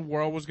you thought the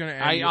world was going to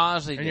end. I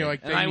honestly and did, you're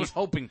like, and they I need- was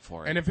hoping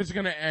for it. And if it's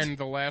going to end,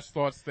 the last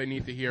thoughts they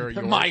need to hear are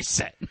yours. my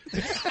set.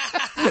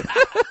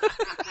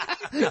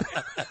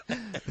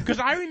 Because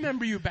I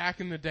remember you back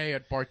in the day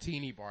at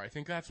Bartini Bar. I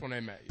think that's when I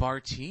met you.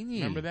 Bartini.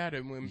 Remember that?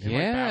 In like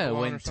Yeah,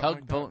 Babylon when or something like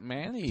Tugboat that?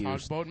 Manny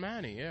used. Tugboat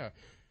Manny, yeah.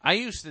 I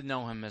used to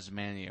know him as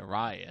Manny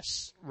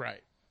Arias.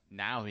 Right.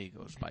 Now he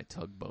goes by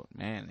Tugboat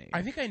Manny.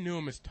 I think I knew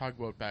him as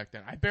Tugboat back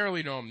then. I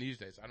barely know him these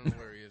days. I don't know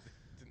where he is.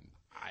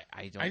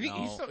 I don't I think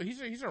know.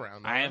 he's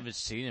around. I right? haven't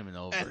seen him in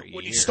over And a year.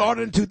 when you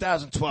started in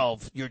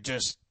 2012, you're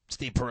just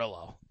Steve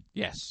Perillo.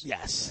 Yes.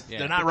 Yes. Yeah.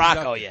 They're not The Rocco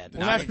conductor. yet.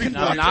 Well, that's the before-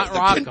 conductor. not The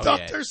Rocco conductor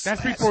yet. That's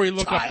slash before you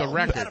look up the child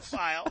records.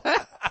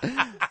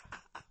 pedophile.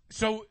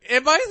 So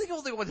Am I the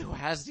only one who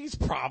has these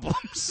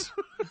problems?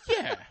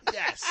 yeah,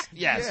 Yes.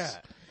 Yes.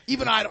 Yeah.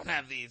 Even I don't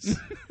have these.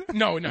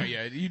 no,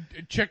 yeah.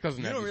 Chick doesn't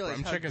You have don't these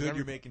realize problems. how Chick has good every-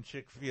 you're making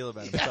Chick feel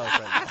about himself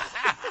right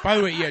now. By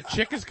the way, yeah,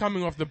 Chick is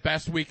coming off the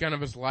best weekend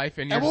of his life,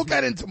 and, And you're we'll just-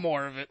 get into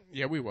more of it.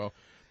 Yeah, we will.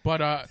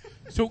 But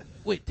so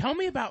wait, tell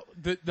me about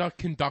the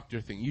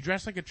conductor thing. You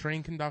dress like a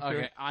train conductor.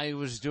 Okay, I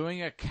was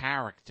doing a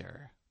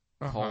character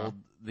called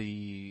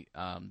the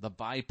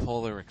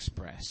Bipolar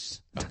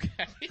Express, Okay.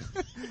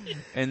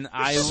 and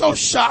I'm I so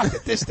shocked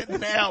that this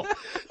didn't nail.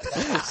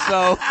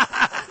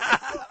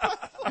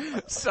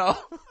 so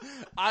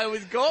I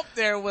would go up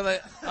there with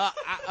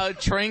a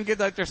train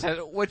conductor's head,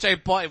 which I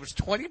bought. It was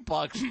 $20,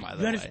 by the You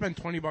way, had to spend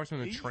 $20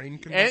 on a train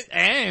conductor.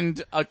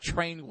 and a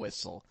train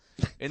whistle,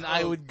 and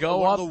I would go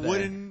One up of the there.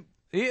 wooden.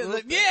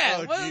 Yeah,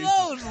 Oh, one Jesus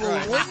of those little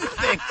Christ. wooden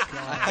things.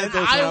 had And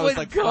those when I I was would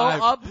like go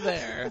 5. up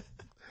there.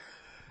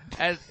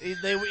 As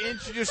they would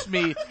introduce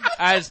me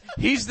as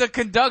he's the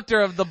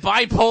conductor of the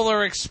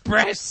Bipolar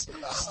Express,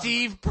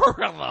 Steve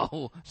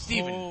Perillo.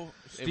 Steven. Oh, It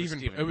was Steven.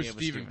 Steven. It was Yeah,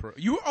 Steven.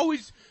 You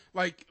always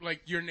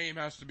like your name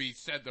has to be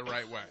said the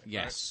right way. right?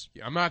 Yes.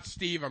 Yeah, I'm not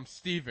Steve. I'm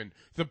Steven,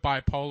 the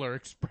Bipolar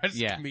Express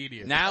Yeah.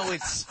 comedian. Now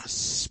it's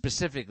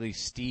specifically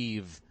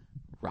Steve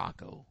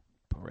Rocco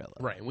Perillo.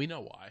 Right, we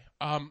know why.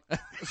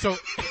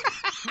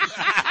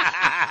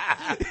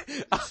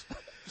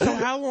 So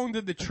how long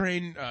did the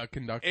train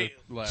conductor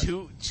last?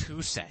 Two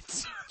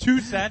sets. 2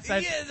 sets.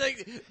 That's, Yeah,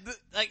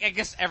 like I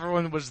guess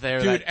everyone was there.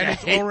 dude, that and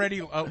it's day.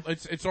 already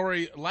it's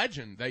already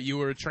legend that you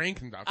were a train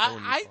conductor.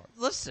 when you I started.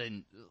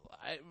 listen.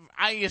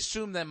 I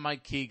assume that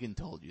Mike Keegan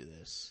told you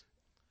this.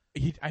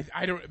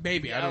 I don't.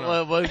 Maybe I don't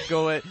know. We'll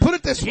go with. Put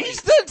it this way.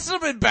 He's done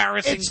some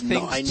embarrassing It's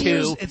things 9 too.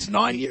 years. It's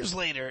 9 years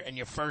later, and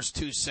your first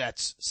 2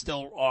 sets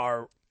still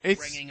are It's-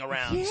 ringing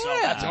around. yeah. So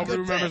that's a Nobody good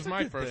remembers thing.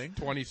 my good first thing.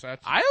 20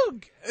 sets. I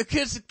don't,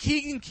 because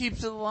Keegan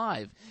keeps it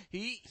alive.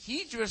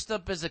 He dressed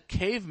up as a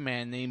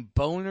caveman named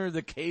Boner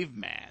the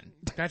Caveman.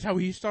 That's how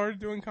he started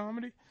doing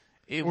comedy.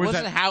 It Or is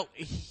wasn't that- how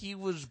he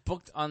was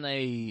booked on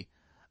a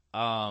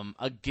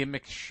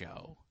gimmick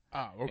show.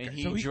 Oh, okay. And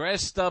he so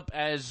dressed up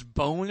as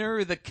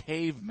Boner the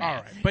Caveman. All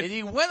right, but- and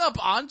he went up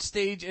on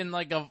stage in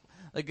like a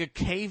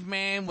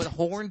caveman with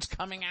horns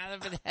coming out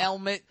of his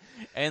helmet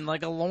and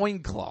like a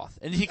loincloth.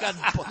 And he got,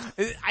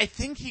 I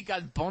think he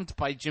got bumped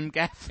by Jim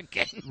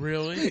Gaffigan.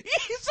 really?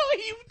 So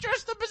he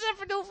dressed up as that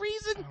for no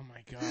reason. Oh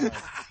my god,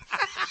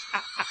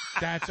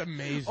 that's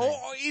amazing. Or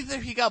either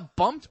he got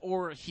bumped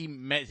or he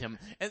met him.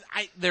 And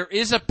there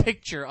is a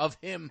picture of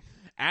him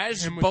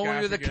as Him with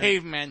Boner the Gaffigan.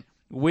 Caveman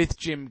with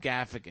Jim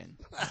Gaffigan.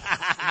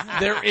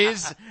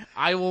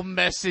 I will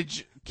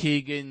message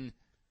Keegan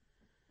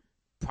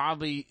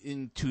probably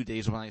in 2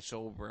 days when I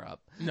sober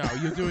up. No,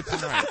 you'll do it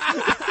tonight.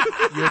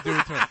 You'll do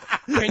it tonight.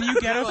 Can you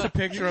get us a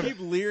picture You of? keep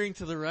leering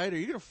to the right. Are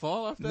you gonna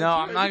fall off that? No,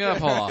 I'm not going to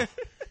fall off.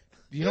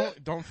 You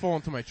don't fall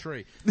into my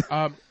tree.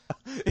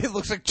 It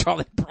looks like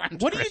Charlie Brown.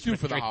 What do you do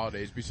for the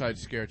holidays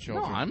besides scare No,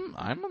 children?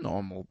 I'm a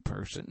normal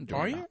person.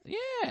 Are you?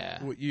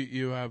 Yeah. What,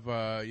 you have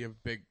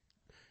big.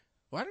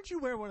 Why don't you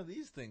wear one of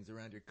these things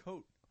around your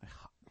coat?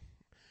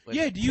 Like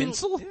Yeah, do you?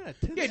 tinsel? Yeah,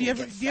 tinsel. Yeah, do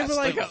you ever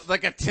like?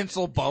 Like a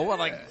tinsel boa,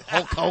 like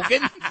Hulk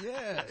Hogan?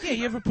 Yeah. Yeah,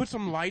 you ever put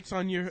some lights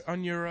on your?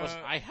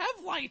 I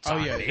have lights Oh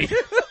on yeah, me.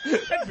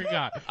 I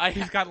forgot.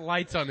 He's got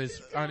lights on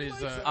his on his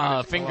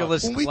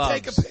Fingerless When we gloves.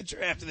 take a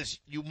picture after this,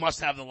 you must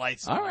have the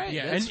lights on. All right.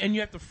 Yeah, that's- and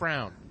you have to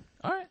frown.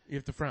 all right. You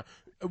have to frown.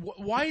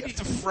 Why You do have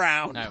to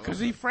frown. No. Because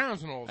he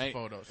frowns in all his Hey,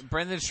 photos.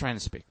 Brendan's trying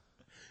to speak.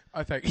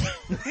 I think.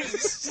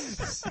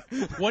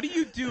 What do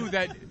you do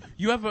that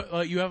you have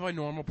a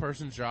normal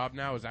person's job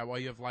now? Is that why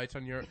you have lights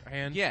on your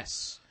hand?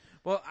 Yes.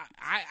 Well,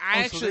 I so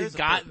actually there's a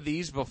got purpose.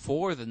 these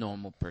before the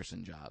normal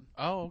person job.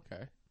 Oh,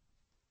 okay.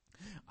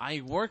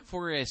 I work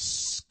for a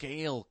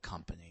scale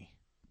company.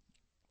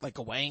 Like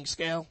a weighing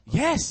scale?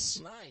 Yes.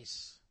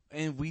 Nice.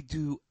 And we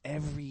do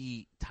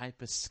every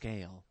type of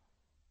scale.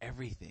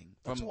 Everything.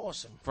 That's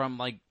awesome. From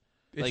like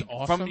It's from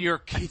awesome? your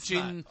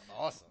kitchen.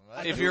 Awesome.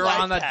 If you're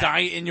on a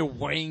diet and you're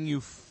weighing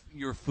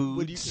your food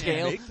Would you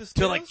scale make the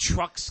to like scales?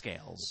 truck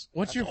scales.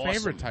 What's your That's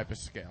favorite awesome. type of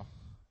scale?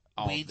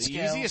 Oh, Weed the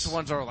scales? easiest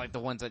ones are like the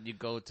ones that you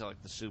go to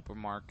like the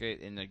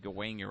supermarket and like, you're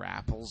weighing your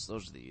apples.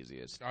 Those are the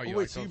easiest. Oh, Oh, you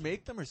wait, like so you those?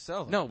 make them or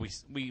sell them? No,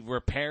 we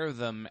repair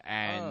them Oh,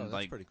 and that's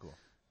like pretty cool.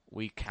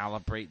 we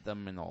calibrate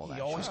them and all that.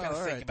 You always shit. got to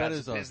all think right, about that the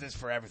is awesome. business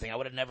for everything. I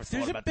would have never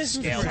There's thought a about the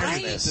business scale for business.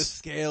 everything. The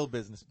scale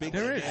business. Big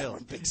There is. scale.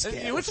 Big And scale.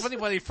 you know what's funny?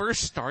 When I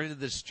first started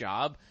this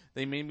job,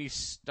 they made me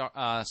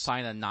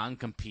sign a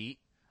non-compete.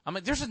 I'm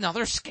like, there's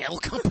another scale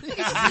company? What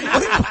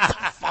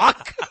the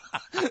fuck?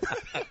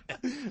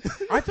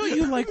 I thought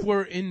you like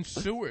were in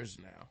sewers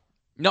now.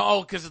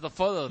 No, because of the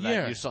photo that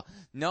Yeah. you saw.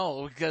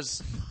 No,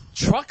 because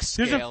truck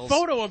scales. There's a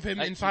photo of him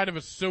I- inside of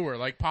a sewer,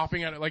 like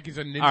popping out like he's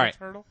a Ninja All right.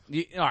 Turtle.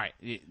 All right,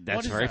 that's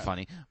What is very that?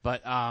 funny.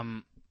 But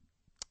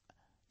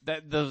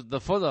that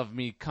the photo of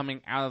me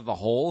coming out of the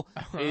hole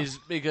is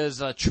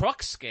because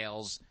truck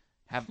scales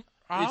have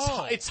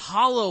Oh. it's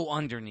hollow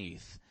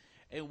underneath,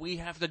 and we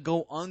have to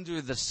go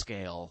under the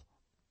scale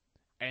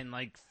and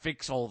like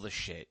fix all the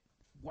shit.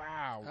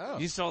 Wow. Oh.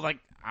 You saw like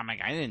I'm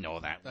like I didn't know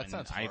that. That when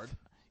sounds hard.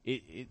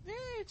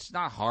 It's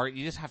not hard.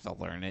 You just have to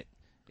learn it.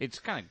 It's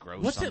kind of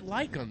gross. What's it sometimes.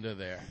 like under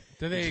there?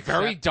 Do they It's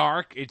very accept-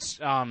 dark. It's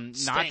not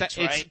that. Stinks,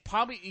 It's right?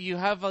 probably you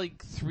have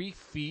like 3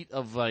 feet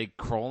of like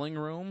crawling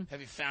room. Have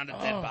you found a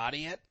dead body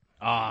yet?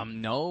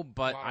 No,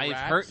 but Lot of I've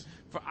rats?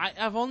 heard.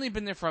 I've only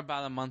been there for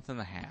about a month and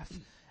a half,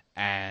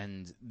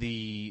 and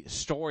the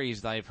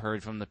stories that I've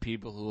heard from the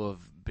people who have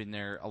been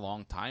there a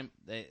long time,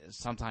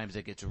 sometimes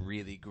it gets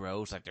really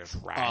gross. Like there's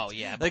rats. Oh,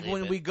 yeah, I Like believe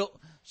when it. we go,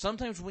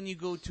 sometimes when you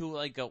go to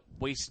like a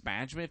waste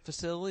management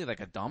facility, like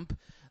a dump,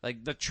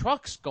 like the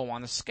trucks go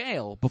on a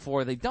scale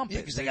before they dump Yeah,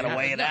 it 'cause they gotta have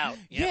weigh it out.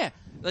 Yeah. Yeah.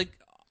 Like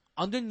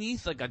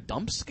underneath like a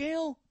dump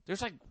scale,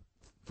 there's like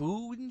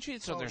food and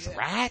shit. So there's yeah.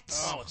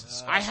 rats. Oh, it's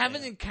disgusting. I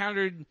haven't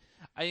encountered.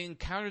 I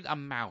encountered a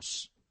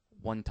mouse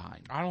one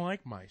time. I don't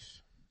like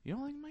mice. You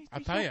don't like mice?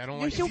 I'll tell you, I don't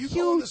You're like so If you cute.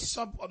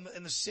 go in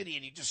in the city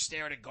and you just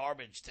stare at a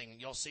garbage thing,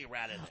 you'll see a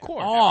rat in there. Of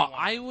course. Oh, Everyone.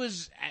 I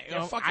was.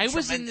 They're fucking I was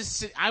in tremendous. the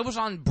city. I was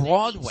on They eat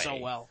Broadway. so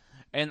well.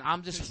 And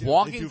I'm just They do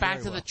walking back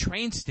very to well. the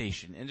train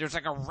station, and there's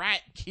like a rat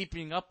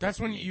keeping up. That's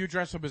with when me. you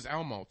dress up as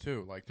Elmo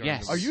too. Like during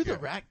Yes. the Are you the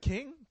skit. Rat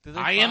King? Do they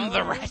I am follow the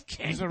you? rat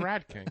king. He's a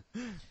rat king.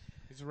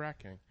 He's a rat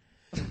king.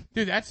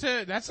 Dude, that's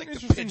an like the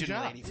interesting pigeon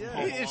job. lady from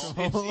Yeah.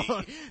 Home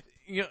Alone.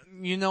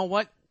 You know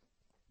what?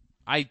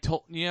 I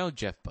told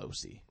Jeff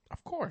Bosey.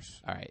 Of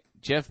course. All right,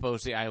 Jeff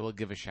Bosey. I will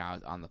give a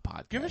shout on the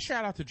podcast. Give a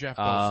shout out to Jeff.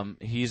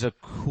 Bosey. He's a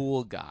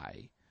cool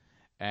guy,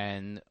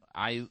 and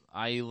I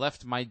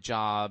left my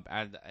job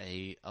at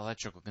a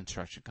electrical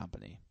construction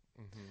company,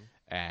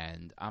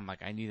 and I'm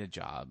like, I need a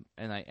job,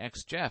 and I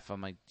asked Jeff,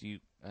 I'm like,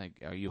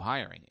 are you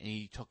hiring? And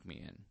he took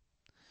me in.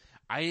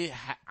 I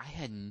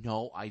had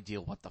no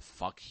idea what the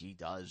fuck he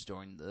does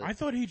during the. I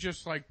thought he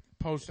just like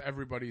posts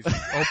everybody's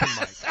open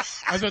mic.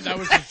 I thought that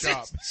was his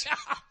job.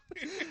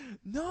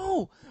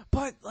 No,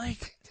 but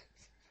like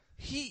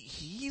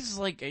he's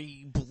like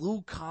a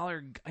blue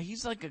collar.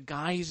 He's like a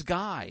guy's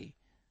guy.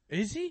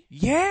 Is he?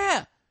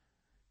 Yeah,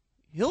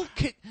 he'll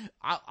kick.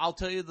 I'll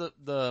tell you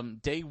the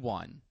day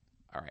one.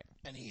 All right.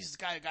 And he's the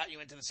guy who got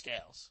you into the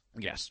scales.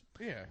 Yes.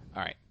 Yeah.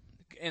 All right.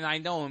 And I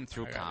know him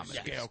through I got comedy.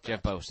 the scale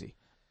Jeff Bosey.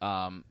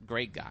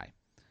 Great guy.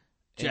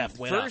 Jeff, And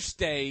wait up. first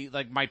day,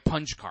 like my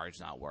punch card's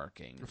not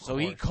working, so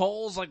he course.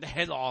 calls like the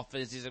head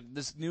office. He's like,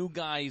 this new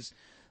guy's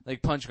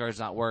like punch card's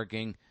not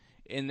working,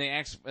 and they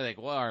ask like,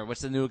 well, all right,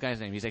 what's the new guy's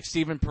name? He's like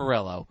Steven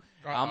Perillo.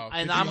 Uh-oh.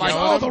 And Did I'm you like,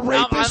 yell at him? the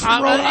rapist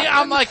from Rhode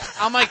I'm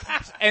like,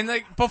 and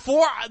like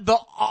before the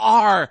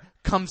R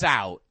comes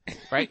out,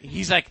 right?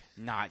 He's like,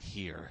 not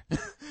here.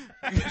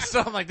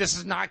 So I'm like, this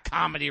is not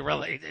comedy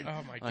related.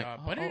 Oh my Like,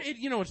 god! But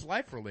it's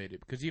life related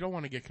because you don't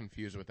want to get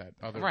confused with that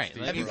other. Right.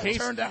 Steve Like, you in got Carell. case,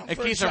 turned down in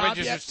for a case a job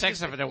registered yet?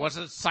 sex offender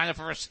wasn't sign up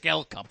for a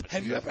scale company.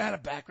 Have you ever had a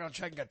background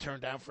check and got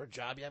turned down for a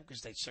job yet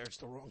because they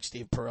searched the wrong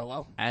Steve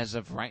Perillo? As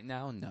of right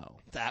now, no.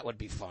 That would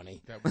be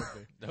funny. That would be.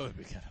 That would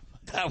be kind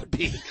of That would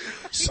be.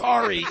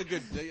 Sorry.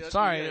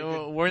 Sorry,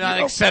 we're not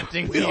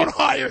accepting. We don't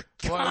hire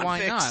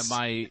Why not?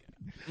 convicts.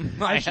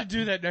 I should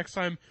do that next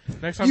time.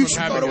 Next time You I'm should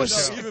having go to a a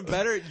show. Even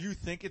better, you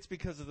think it's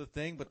because of the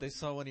thing, but they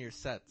saw one of your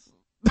sets.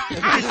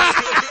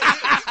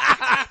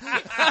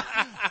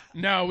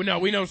 No,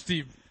 we know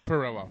Steve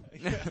Perillo.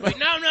 Like,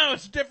 no,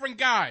 it's a different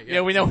guy.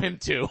 Yeah, we know him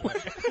too.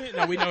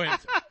 No, we know him.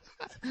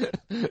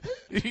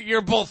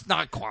 You're both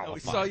not We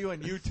qualified. saw you on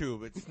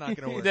YouTube. It's not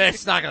going to work.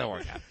 It's not going to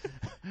work out.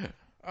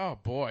 Oh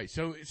boy,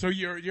 so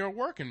you're a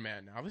working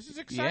man now. This is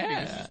exciting.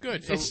 Yeah, This is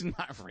good. So, it's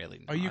not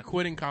really. are you not.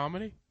 quitting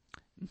comedy?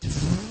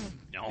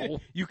 No,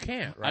 You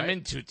can't, right? I'm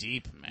in too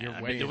deep, man. You're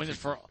I've way been doing in this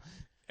for.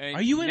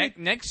 Are you in it?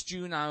 Next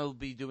June? I will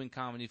be doing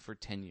comedy for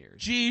 10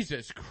 years.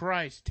 Jesus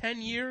Christ,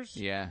 10 years?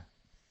 Yeah,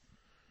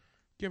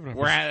 Give it up,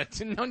 we're at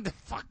it. No, the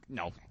fuck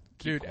no,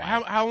 dude.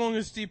 quiet. How long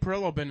has Steve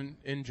Perillo been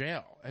in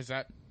jail? Has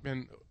that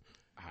been?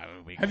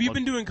 We Have can you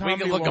been doing comedy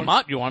We can look long- him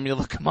up. You want me to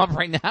look him up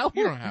right now?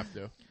 You don't have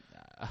to.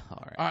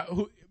 All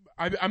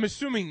right. I'm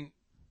assuming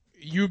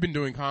you've been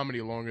doing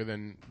comedy longer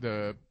than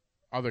the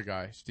other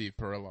guy, Steve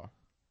Perillo.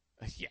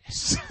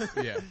 Yes.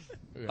 Yeah.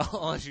 Yeah.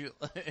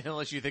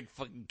 unless you think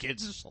fucking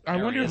kids is I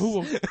wonder hilarious. who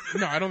will.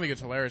 No, I don't think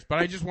it's hilarious, but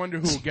I just wonder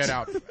who will get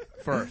out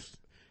first.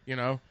 You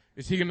know,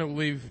 is he going to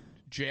leave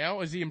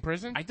jail? Is he in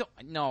prison? I don't.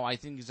 No, I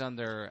think he's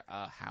under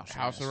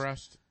house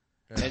arrest.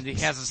 And he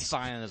has a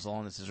sign on his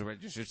lawn that says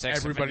registered sex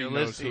Everybody offender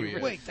knows list. who he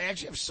is. Wait, they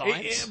actually have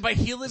Eh, signs? but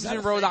he lives that in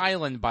a Rhode thing?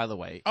 Island, by the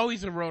way. Oh,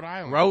 he's in Rhode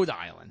Island. Rhode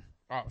Island,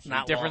 Oh, so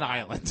Not different Long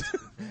island.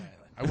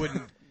 I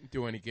wouldn't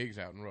do any gigs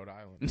out in Rhode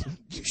Island.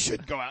 You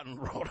should go out in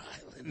Rhode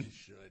Island. You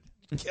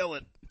should. Kill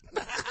it.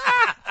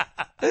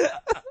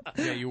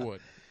 Yeah, you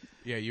would.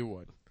 Yeah, you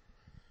would.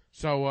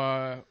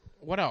 So,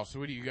 what else?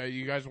 What do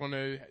you guys want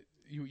to?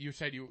 You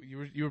said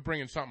you were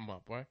bringing something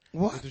up, right?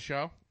 What? With the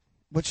show?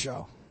 What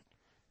show?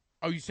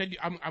 Oh, you said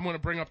I'm going to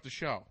bring up the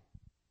show.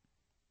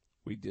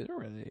 We did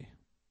already.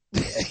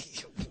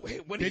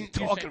 Wait, what are you Didn't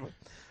you talking say- about?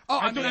 Oh,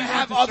 I I thought mean, you I wanted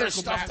have to other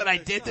circle stuff back. that I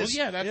did Well, this.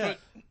 yeah, that's Yeah. what.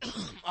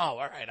 Oh, all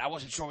right. I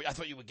wasn't sure. I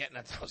thought you were getting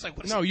at that. I was like,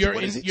 what is No, he, you're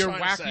what is in he your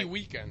trying to say? wacky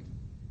weekend.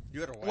 You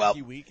had a wacky Well-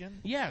 weekend?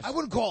 Yes. I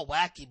wouldn't call it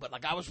wacky, but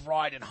like I was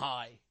riding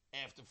high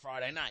after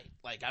Friday night.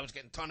 Like I was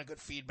getting a ton of good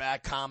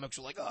feedback. Comics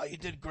were like, "Oh, you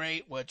did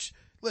great." Which,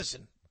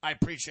 listen, I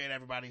appreciate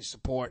everybody's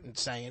support and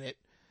saying it.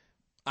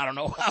 I don't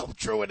know how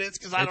true it is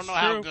because I don't It's know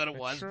how true. good it It's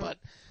was, true. but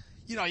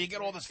you know, you get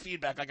all this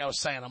feedback. Like I was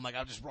saying, I'm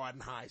just riding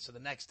high. So the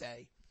next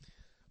day,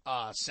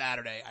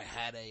 Saturday, I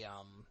had a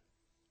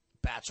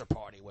bachelor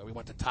party where we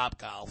went to Top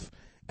Golf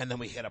and then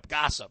we hit up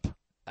Gossip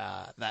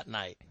that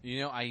night. You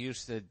know, I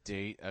used to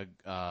date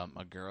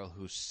a girl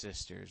whose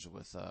sister's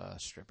with a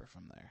stripper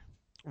from there.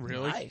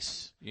 Really?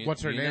 Nice,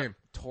 What's her know, name?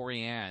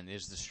 Tori Ann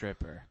is the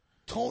stripper.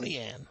 Tony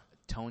Ann.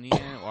 Tony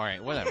Ann? All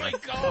right, whatever.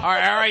 All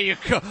right, you.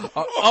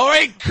 All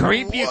right,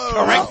 creep, you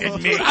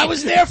corrected me. I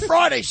was there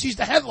Friday. She's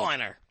the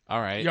headliner. All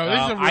right. Yo, this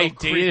is a real I creep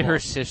dated her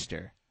off.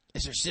 sister.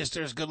 Is her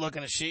sister as good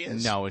looking as she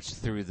is? No, it's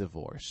through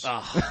divorce.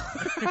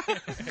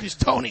 Because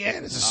Tony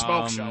Ann is a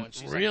smoke show, and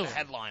she's really? like the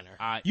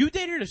headliner. You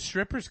dated a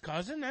stripper's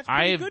cousin? That's I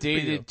pretty have good for you.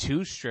 dated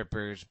two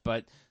strippers,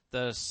 but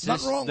the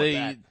Nothing wrong with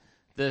that.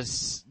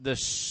 the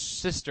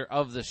sister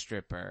of the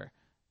stripper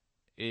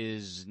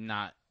is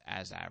not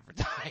as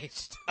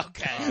advertised.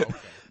 Okay. Oh, okay.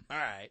 All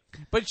right.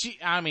 But she,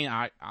 I mean,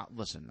 I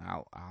listen.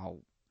 I'll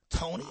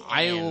Tony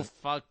I Ann. will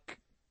fuck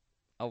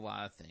a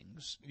lot of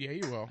things. Yeah,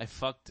 you will. I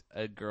fucked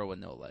a girl with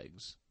no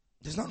legs.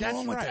 There's nothing That's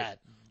wrong with right. that.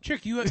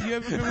 Chick, you ever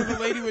been with a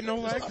lady with no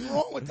There's legs? nothing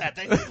wrong with that.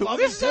 They love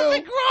There's you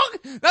nothing too.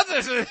 wrong.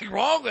 There's nothing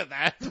wrong with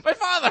that. My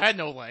father had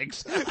no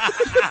legs.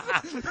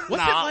 What's it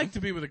Nah. like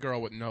to be with a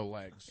girl with no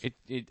legs?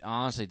 It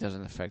honestly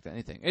doesn't affect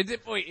anything.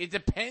 It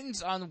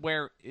depends on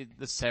where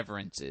the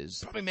severance is.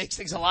 Probably makes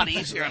things a lot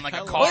easier in like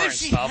a car What and if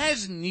she stuff.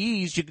 has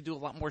knees? You could do a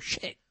lot more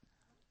shit.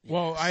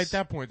 Well, at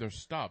that point, they're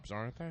stubs,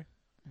 aren't they?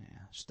 Yeah,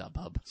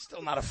 StubHub.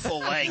 Still not a full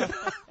leg.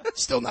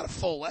 Still not a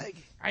full leg.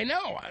 I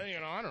know.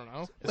 I don't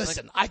know.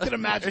 Listen, I could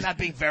imagine that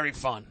being very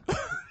fun.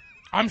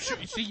 I'm sure.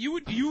 See, you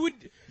would.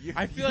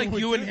 I feel like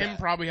you and him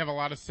probably have a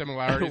lot of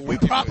similarities. We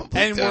with you. probably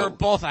And do. we're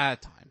both out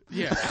of time.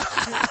 Yeah.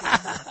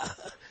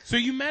 So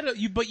you met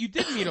but you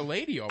did meet a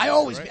lady over I there,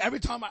 always, right? every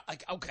time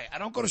I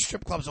don't go to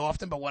strip clubs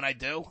often, but when I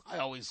do, I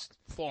always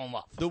fall in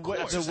love. The Of way,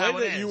 course, the that's way how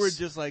it that you is. were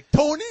just like,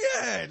 Tony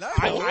Ann!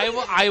 I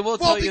will Well,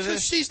 tell you because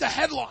this. she's the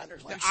headliner.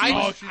 Like,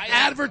 I- she's I-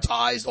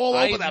 advertised all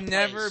over that I've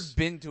never place.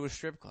 been to a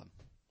strip club.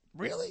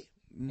 Really?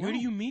 Where do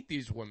you meet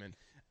these women?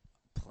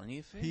 Plenty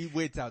of fish. He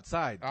waits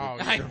outside. Oh,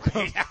 I-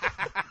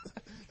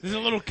 there's a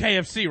little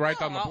KFC right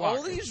down the block.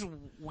 All these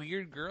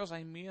weird girls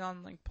I meet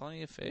on like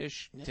Plenty of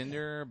Fish,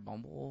 Tinder,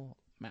 Bumble.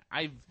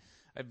 I've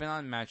been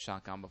on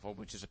Match.com before,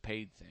 which is a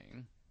paid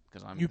thing.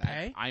 because You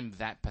pay? I'm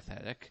that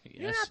pathetic.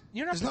 Yes.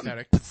 You're not There's nothing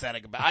pathetic.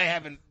 pathetic about. I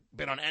haven't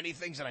been on any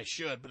things that I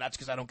should, but that's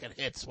because I don't get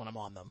hits when I'm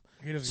on them.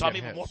 He doesn't So I'm get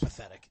even hits. more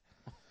pathetic.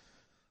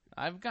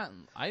 I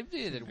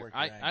did. work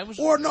I, your I was.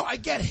 Or no, I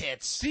get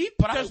hits. See,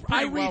 but does I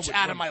pretty well reach with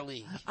out of women. my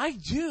league. I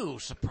do,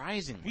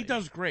 surprisingly. He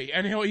does great,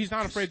 and he's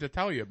not afraid to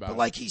tell you about But it.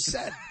 like he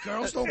said,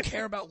 girls don't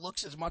care about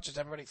looks as much as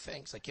everybody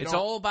thinks. Like It's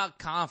all about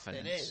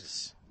confidence. It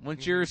is.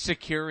 Once you're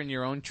secure in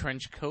your own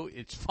trench coat,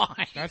 it's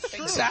fine. That's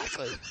true.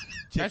 Exactly.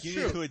 That's you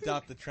true. need to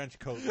adopt the trench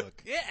coat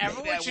look. Yeah,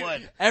 Maybe I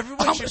would.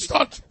 Everyone I'm should gonna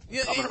start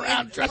Yeah, coming and- around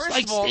and dressed first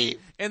like of all, Steve.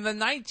 in the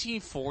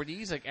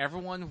 1940s, like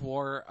everyone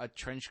wore a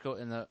trench coat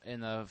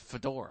in a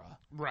fedora.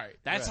 Right.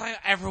 That's how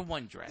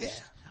everyone dressed. Yeah.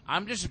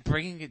 I'm just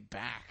bringing it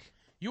back.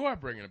 You are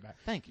bringing it back.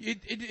 Thank you.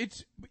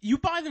 It's you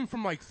buy them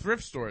from like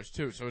thrift stores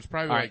too, so it's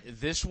probably All like right,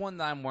 this one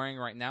that I'm wearing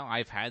right now,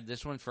 I've had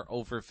this one for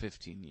over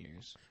 15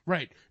 years.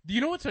 right. Do you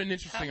know what's an How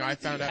interesting many I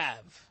do found you out?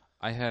 have?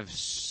 I have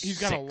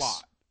He's got a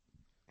lot.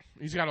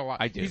 He's got a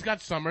lot. I do. He's got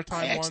I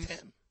summertime asked ones.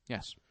 him.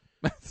 Yes.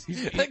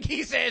 Like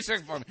he's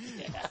answering for me.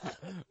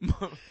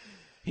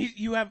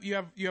 You have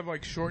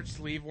like short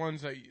sleeve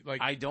ones that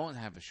like. I don't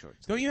have a short.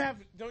 Don't you have?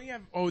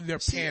 Oh, they're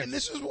See, pants. and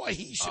this is why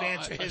he should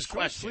answer his Short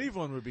question. sleeve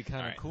one would be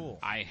kind All of right. cool.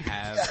 I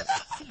have.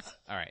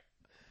 All right.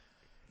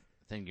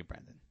 Thank you,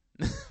 Brendan.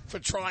 For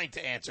trying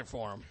to answer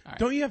for him.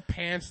 Don't you have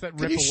pants that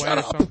rip you away shut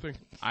or up? something?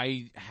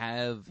 I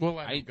have. We'll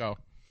let him go.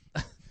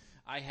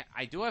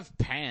 I do have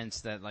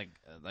pants that like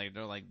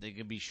they're like they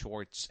could be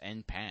shorts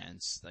and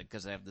pants like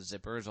because I have the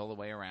zippers all the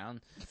way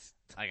around.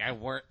 Like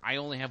I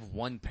only have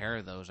one pair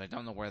of those. I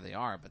don't know where they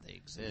are, but they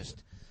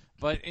exist.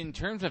 But in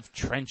terms of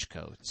trench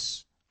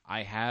coats,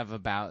 I have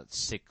about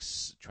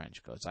 6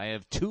 trench coats. I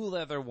have 2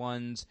 leather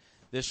ones.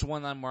 This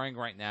one I'm wearing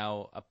right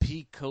now, a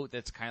pea coat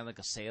that's kind of like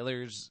a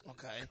sailor's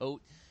Okay.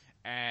 coat,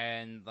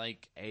 and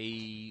like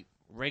a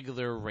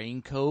regular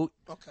raincoat.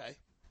 Okay.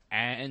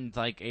 And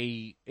like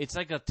it's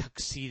like a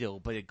tuxedo,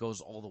 but it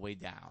goes all the way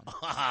down.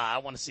 I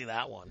want to see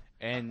that one.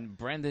 And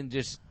Brendan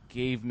just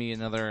gave me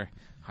another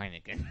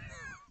Heineken.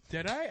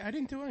 Did I? I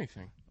didn't do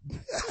anything.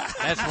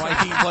 That's why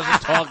he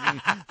wasn't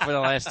talking for the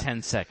last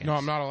 10 seconds. No,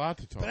 I'm not allowed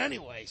to talk. But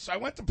anyway, so I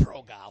went to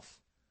pro golf,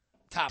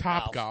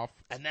 top Golf.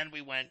 and then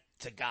we went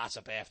to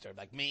gossip after,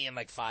 like me and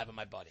like 5 of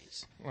my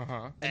buddies. Uh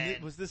huh.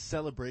 And Was this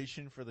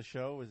celebration for the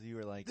show? Was you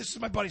were like, this is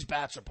my buddy's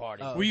bachelor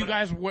party. Were you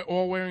guys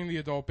all wearing the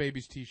adult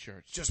babies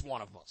T-shirts? Just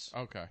one of us,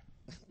 Okay.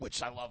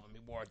 which I love him. He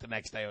wore it the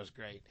next day. It was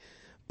great.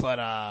 But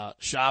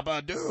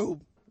Shabba do.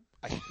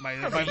 My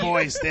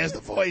voice. There's the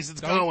voice.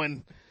 It's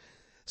going.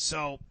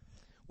 So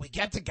we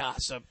get to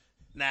gossip.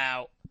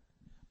 Now,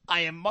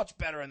 I am much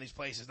better in these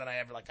places than I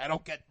ever like. I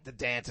don't get the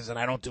dances and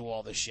I don't do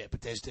all this shit.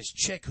 But there's this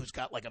chick who's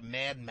got like a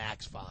Mad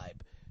Max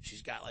vibe.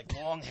 She's got like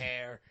long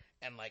hair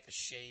and like a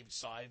shaved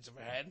sides of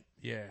her head.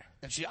 Yeah.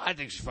 And I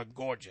think she's fucking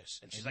gorgeous.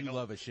 And she's like you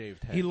love a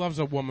shaved head. He loves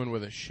a woman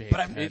with a shaved but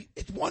I head. mean,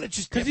 it's one. It's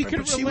just 'Cause he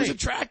different. can But she was relate.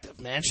 attractive,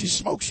 man. She's a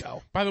smoke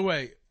show, By the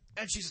way,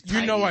 and she's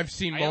you know tiny. I've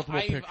seen multiple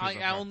pictures I of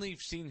her. only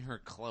seen her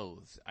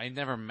clothes. I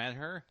never met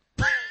her,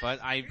 but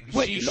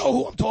Wait, you know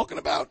who I'm talking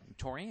about?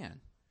 Torianne.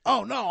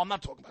 Oh no, I'm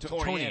not talking about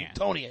Tony Torianne. Ann.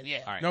 Tony Ann,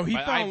 yeah. All right. No, he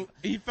but fell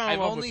I've in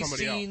love only with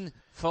somebody seen else.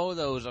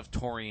 photos of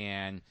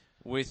Torianne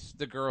with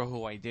the girl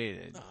who I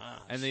dated,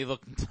 and they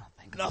look nothing.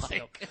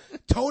 Nothing.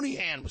 Tony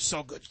Ann was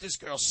so good. This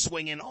girl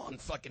swinging on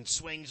fucking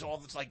swings. All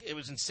this, like, it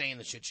was insane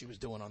the shit she was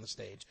doing on the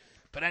stage.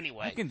 But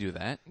anyway. I can do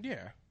that.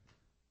 Yeah.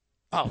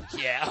 Oh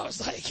yeah, I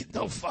was like,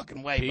 no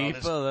fucking way, bro.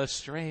 People are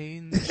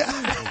strange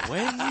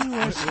when you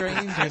are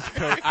strange.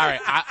 All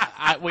right,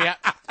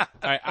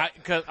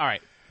 all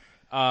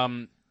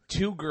right.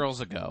 2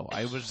 girls ago,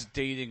 I was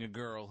dating a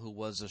girl who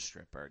was a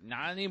stripper.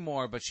 Not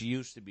anymore, but she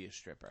used to be a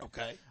stripper.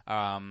 Okay.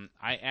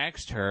 I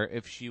asked her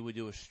if she would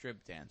do a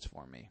strip dance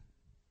for me.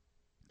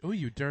 Oh,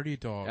 you dirty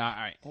dog. All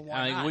right. Well,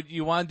 why not? Would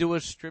you want to do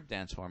a strip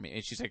dance for me?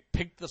 And she's like,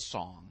 pick the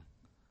song.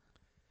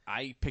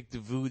 I picked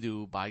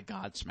Voodoo by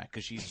Godsmack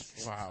because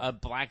she's Wow. a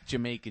black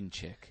Jamaican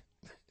chick.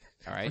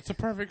 All right. It's a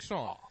perfect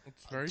song.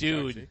 It's very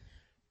Dude. sexy.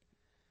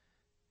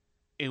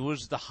 It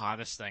was the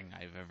hottest thing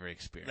I've ever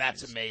experienced.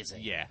 That's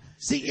amazing. Yeah.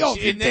 See, yo,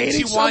 if you're And then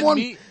dating she wanted someone,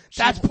 me-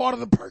 that's part of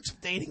the perks of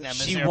dating them.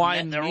 is She they're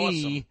wanted they're me.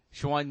 awesome.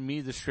 She wanted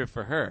me to strip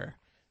for her.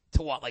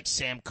 To what, like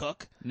Sam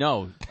Cooke?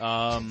 No,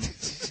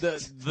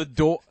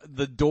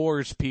 the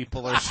Doors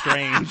people are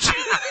strange.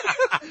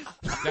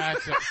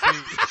 That's a,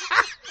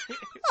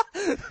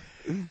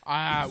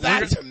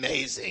 That's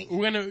amazing.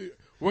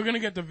 we're gonna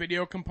get the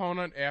video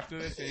component after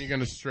this, and you're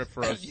gonna strip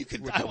for us You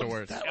could. with That the would,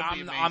 doors. that would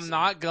be I'm amazing.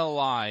 not gonna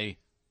lie.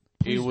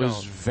 Please it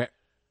was don't.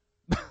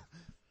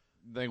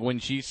 like when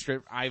she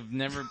stripped.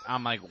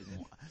 I'm like,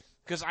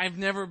 because I've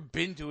never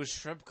been to a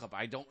strip club.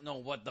 I don't know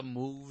what the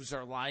moves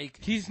are like.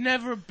 He's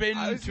never been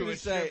I was to gonna a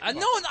say- strip.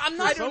 No, I'm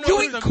not someone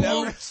doing who's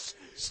cool. never-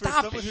 Stop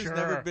For someone it. who's Sure.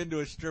 never been to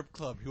a strip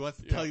club, he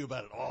wants to tell you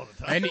about it all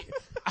the time.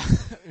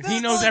 And he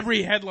knows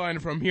every headline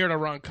from here to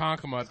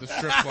Ronkonkoma at the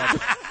strip club.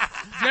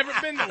 He's never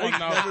been to one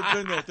though. Never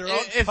been there. They're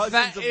all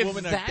cousins of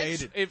women I've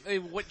dated.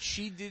 If what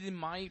she did in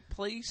my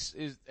place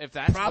is if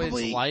that's what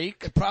Probably it's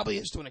like, It probably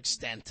is to an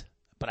extent,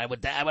 but I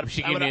would.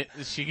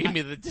 She gave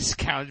me the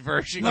discount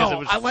version. 'Cause it No,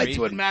 was I like free.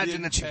 to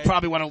imagine that she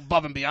probably went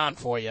above and beyond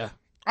for you.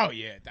 Oh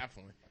yeah,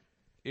 definitely.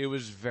 It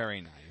was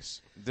very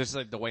nice. Just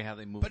like the way how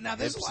they move. But now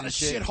there's a lot of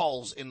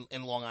shitholes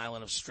in Long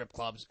Island of strip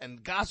clubs,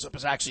 and Gossip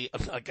is actually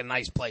like a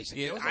nice place.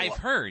 Yeah, There's a I've lot-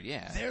 heard.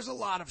 Yeah, There's a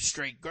lot of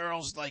straight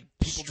girls, like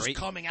people Straight? just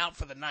coming out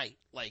for the night,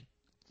 like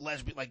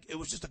lesbian. Like it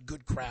was just a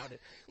good crowd.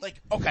 Like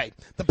okay,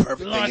 the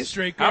perfect A thing lot of is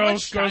straight how girls,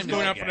 much girls time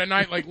going do I out for get? the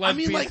night like I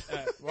mean,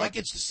 lesbians. like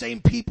it's the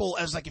same people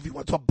as like if you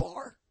went to a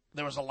bar.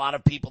 There was a lot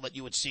of people that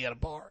you would see at a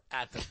bar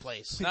at this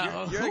place. You're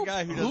a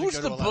guy who doesn't who's go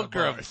to the a lot of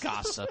booker bars. of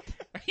Gossip?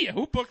 Yeah,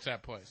 who books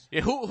that place?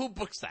 Yeah, who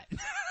books that?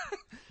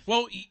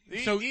 Well,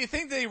 So do you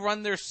think they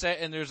run their set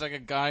and there's like a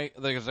guy,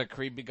 like there's a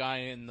creepy guy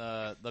in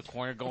the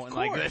corner going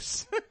like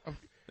this?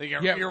 Like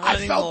you're I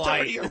running felt the light.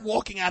 dirtier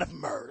walking out of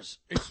Mers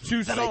it's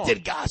two than songs. I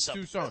did Gossip.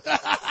 Two songs.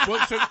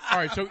 Well, so all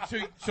right,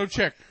 so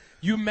check.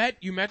 You met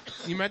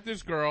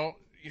this girl.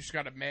 She's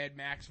got a Mad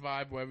Max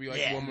vibe, wherever you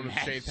like a woman with a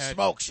shaved head.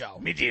 Smoke show.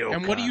 Mediocre.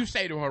 And what do you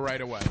say to her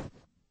right away?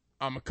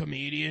 I'm a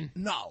comedian.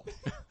 No.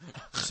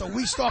 So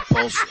we start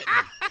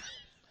bullshitting.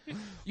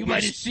 You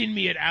might have seen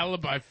me at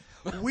Alibi.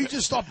 We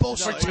just start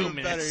bullshitting. For 2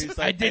 minutes. He's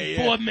like, I did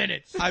 "Hey, 4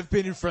 minutes. I've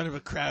been in front of a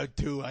crowd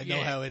too. I know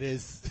Yeah. how it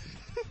is.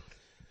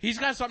 He's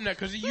got something that,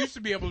 because he used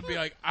to be able to be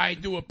like, I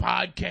do a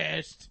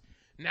podcast.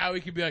 Now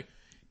he could be like,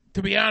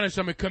 to be honest,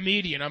 I'm a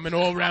comedian. I'm an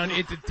all-around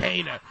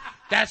entertainer.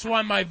 That's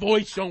why my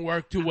voice don't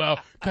work too well,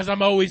 because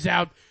I'm always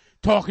out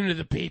talking to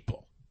the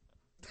people.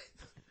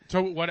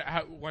 So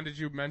when did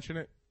you mention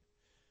it?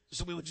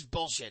 So we were just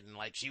bullshitting.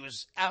 Like she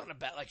was out and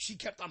about. Like she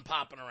kept on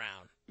popping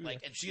around.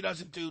 Like, and she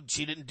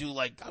didn't do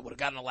like, I would have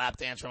gotten a lap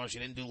dance from her. She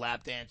didn't do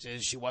lap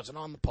dances. She wasn't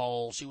on the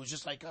pole. She was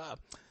just like,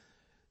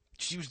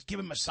 she was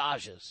giving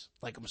massages.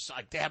 Like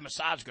they have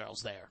massage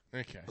girls there.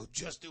 Okay. Who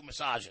just do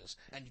massages.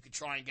 And you could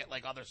try and get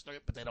like others through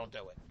it, but they don't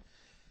do it.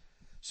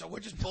 So we're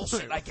just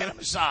bullshitting. I get a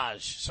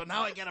massage. So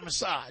now I get a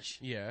massage.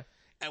 Yeah.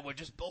 And we're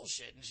just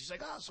bullshitting. She's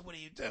like, oh, so what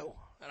do you do?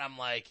 And I'm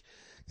like,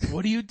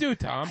 What do you do,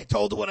 Tom? I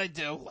told her what I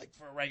do, like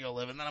for a regular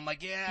living. Then I'm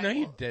like, yeah. No,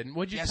 you well, didn't.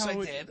 What'd you Yes, tell I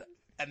her? did.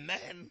 And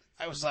then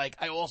I was like,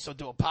 I also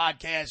do a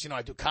podcast. You know,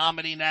 I do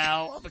comedy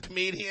now. I'm a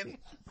comedian.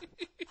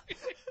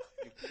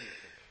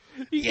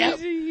 Yeah.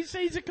 He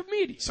says he's a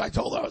comedian. So I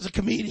told her I was a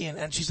comedian,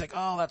 and she's like,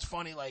 oh, that's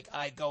funny. Like,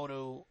 I go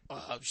to,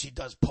 she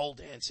does pole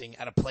dancing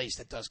at a place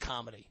that does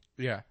comedy.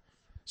 Yeah.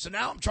 So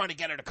now I'm trying to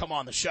get her to come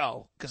on the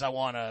show because I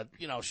want to,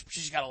 you know,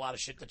 she's got a lot of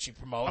shit that she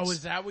promotes. Oh,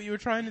 is that what you were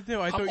trying to do?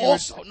 I thought I'm you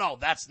also, no,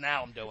 that's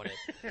now I'm doing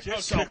it.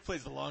 Just Kirk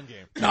plays the long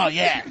game. No,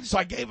 yeah. So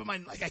I gave her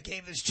I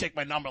gave this chick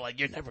my number, like,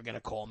 you're never going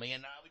to call me.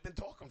 And we've been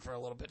talking for a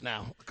little bit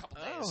now, a couple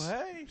days. Oh,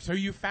 hey, So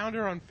you found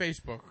her on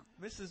Facebook.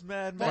 Mrs.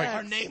 Mad Like, Max.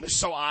 her name is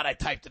so odd, I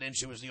typed it in.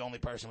 She was the only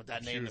person with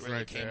that name was that really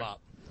right came there.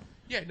 up.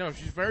 Yeah, no,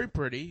 she's very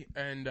pretty.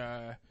 And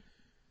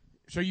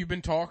so you've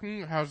been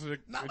talking? How's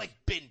it? Not like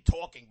been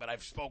talking, but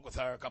I've spoke with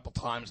her a couple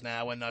times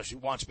now, and she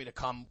wants me to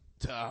come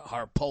to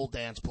her pole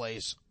dance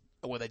place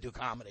where they do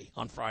comedy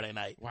on Friday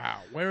night. Wow.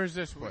 Where is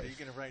this Are place? you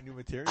going to write new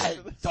material I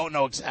for this? don't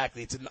know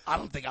exactly. I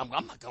don't think I'm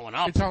not going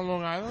up. It's on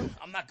Long Island?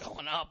 I'm not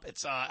going up.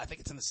 It's I think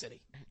it's in the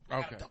city. I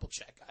Okay. gotta double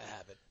check. I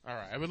have it. All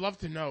right. I would love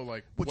to know,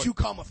 like, Would you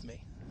come with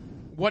me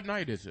what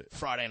night is it?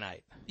 Friday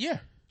night? Yeah.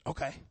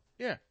 Okay.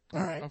 Yeah. All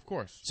right. Of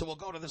course. So we'll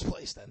go to this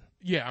place then.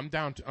 Yeah, I'm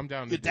down. I'm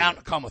down. You're to down do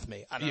to come with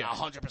me. I Yeah.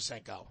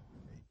 100% go.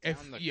 that.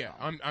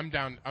 I'm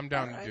down. I'm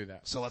down to do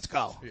that. So let's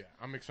go. Yeah,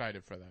 I'm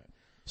excited for that.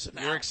 So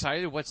now, You're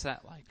excited? What's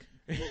that like?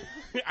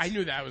 I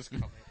knew that was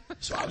coming.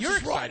 so I was You're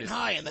just riding excited.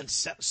 high, and then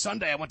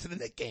Sunday I went to the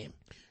Knicks game,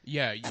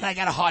 Yeah. and I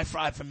got a high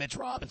five from Mitch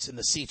Robinson.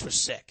 The seats were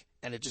sick,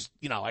 and it just,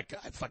 I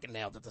fucking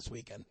nailed it this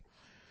weekend.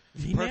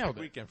 He Perfect nailed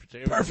it. weekend for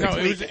Jay. Perfect.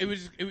 No,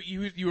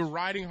 weekend. you were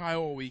riding high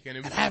all weekend.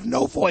 It was. I have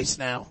no voice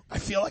now. I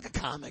feel like a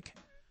comic.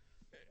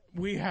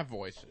 We have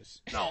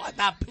voices. No,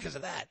 not because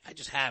of that. I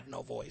just have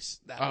no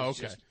voice. That Oh, was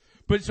okay. just-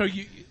 But so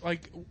you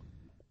like,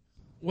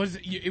 was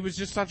it? It was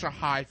just such a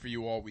high for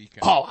you all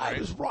weekend. Oh, I right?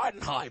 was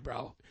riding high,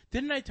 bro.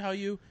 Didn't I tell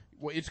you?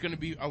 Well, it's going to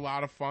be a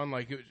lot of fun.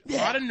 Like it was a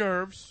Yeah. lot of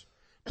nerves,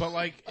 but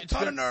like A it's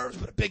ton of nerves,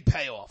 but a big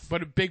payoff.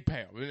 but a big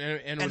payoff. And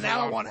it And was a now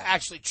lot I of want to fun.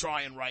 actually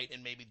try and write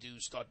and maybe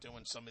start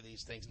doing some of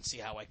these things and see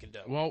how I can do.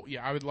 Well,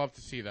 yeah, I would love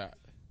to see that.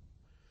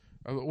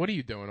 What are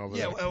you doing over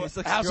Yeah, there? well, He's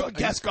like, how's scroll- our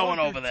guest are you going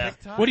scrolling over through there?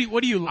 TikTok? What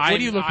are you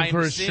looking I'm for?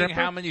 A seeing stripper?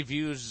 how many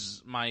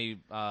views my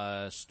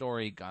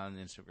story got on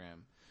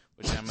Instagram,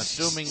 which I'm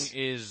assuming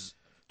is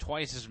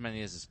twice as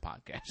many as this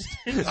podcast.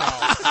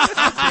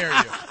 How dare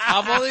you?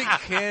 I'm only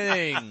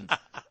kidding.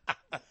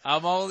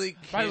 I'm only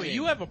kidding. By the way,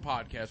 you have a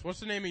podcast. What's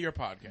the name of your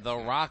podcast? the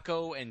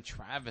Rocco and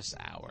Travis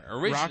Hour.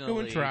 Originally, Rocco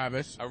and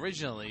Travis.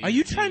 Originally, Are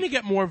you trying to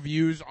get more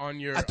views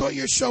on your? I thought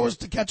your show was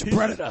to catch a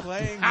predator.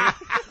 Playing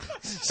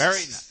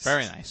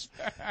very nice.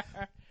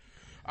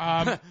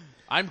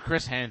 I'm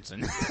Chris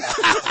Hansen.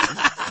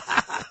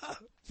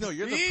 No,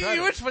 you're the You know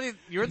predator. what's funny?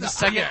 You're the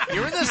second.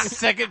 You're the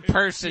second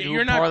person Yeah, who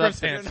you're not brought Chris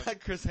up. Hansen. You're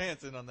not Chris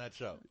Hansen on that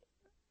show.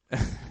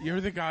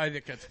 You're the guy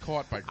that gets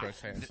caught by Chris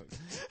Hansen.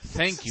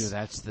 Thank you.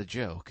 That's the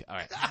joke. All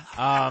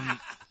right.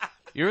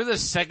 You're the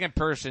second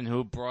person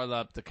who brought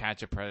up the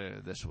Catch a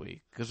Predator this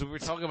week because we were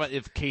talking about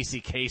if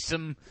Casey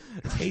Kasem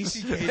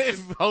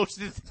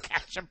hosted the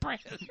Catch a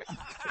Predator.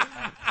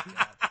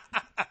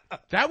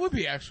 That would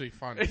be actually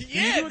funny.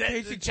 Yeah,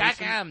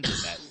 Jack Adams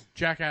did that.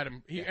 Jack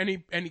Adam,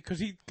 because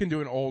he can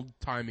do an old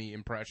timey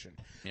impression.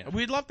 Yeah.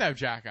 We'd love to have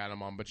Jack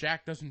Adam on, but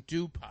Jack doesn't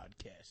do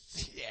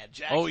podcasts. Yeah,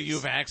 Jack. Oh,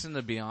 you've asked him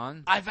to be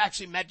on? I've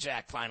actually met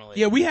Jack finally.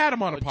 Yeah, we had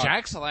him on a podcast.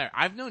 Jack's hilarious.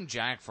 I've known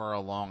Jack for a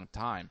long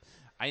time.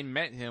 I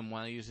met him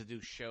when I used to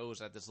do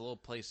shows at this little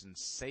place in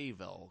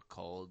Sayville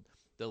called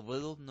the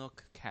Little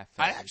Nook Cafe.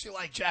 I actually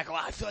like Jack a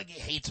lot. I feel like he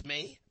hates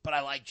me, but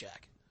I like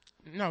Jack.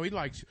 No, he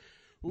likes.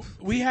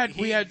 We had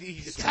He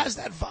has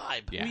that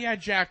vibe. Yeah. we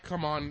had Jack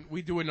come on.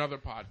 We do another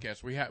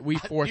podcast. We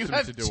forced You him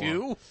have to do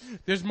two? one.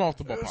 There's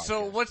multiple podcasts.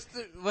 So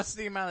what's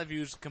the amount of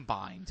views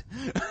combined?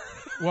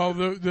 Well,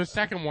 the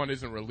second one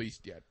isn't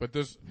released yet, but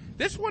this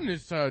one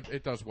is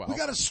it does well. We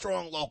got a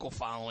strong local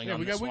following yeah, on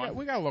we this got one.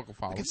 we got a local We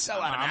following. could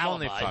sell out an I'm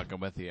only alibi. fucking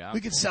with you.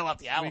 We could sell out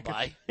the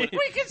alibi. We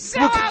could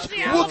sell out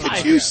the What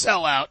could you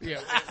sell out?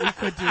 Yeah, we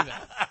could do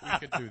that.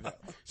 We could do that.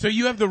 So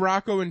you have the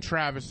Rocco and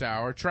Travis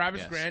hour.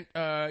 Travis Yes. Grant,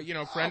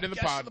 friend of the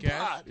guest of the podcast.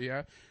 pod.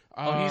 Yeah.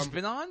 Oh, he's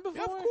been on before?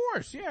 Yeah, of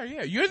course.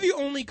 Yeah. You're the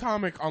only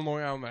comic on Long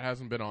Island that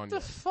hasn't been on The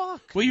yet.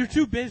 fuck? Well, you're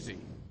too busy.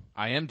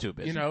 I am too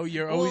busy. You know,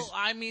 you're always. Well,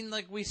 I mean,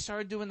 like, we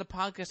started doing the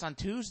podcast on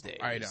Tuesdays.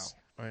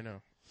 I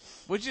know.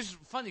 Which is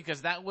funny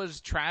because that was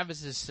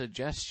Travis's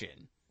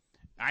suggestion.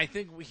 I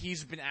think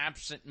he's been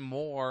absent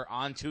more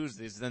on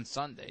Tuesdays than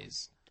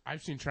Sundays.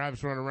 I've seen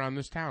Travis run around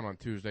this town on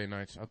Tuesday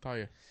nights. I'll tell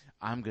you.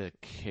 I'm gonna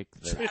kick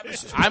the.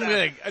 Travis just I'm put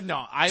out-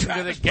 gonna. I'm gonna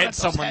Travis put get out those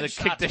someone to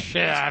kick headshots the on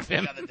shit out of Facebook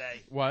him. The other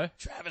day. What?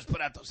 Travis put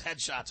out those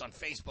headshots on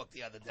Facebook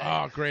the other day.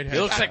 Oh, great He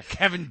looks headshot. like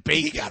Kevin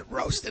Bacon. He got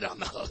roasted on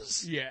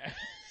those. Yeah.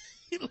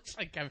 He looks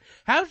like Kevin.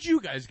 How did you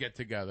guys get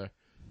together?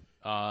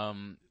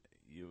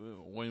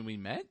 When we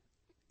met.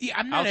 Yeah,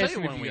 I'm I'll not tell asking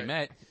you if when you we guys-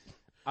 met.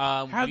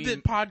 How did the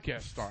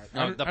podcast start?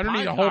 I don't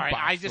need a pod- whole all right,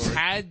 box I just story.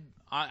 had.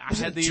 I Was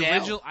it had the jail?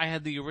 original. I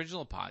had the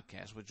original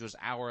podcast, which was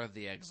Hour of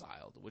the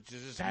Exiled, which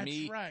is just That's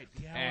me right.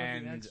 The Hour of the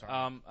and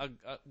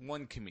Exiled.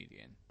 one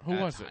comedian. Who at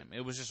a was it? time.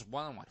 It was just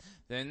one-on-one.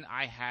 Then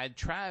I had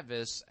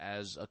Travis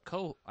as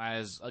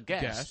a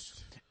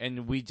guest,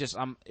 and we just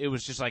it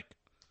was just like,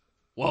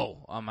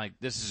 whoa! I'm like,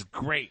 this is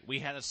great. We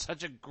had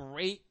such a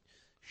great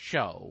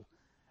show.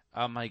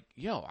 I'm like,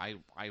 yo, I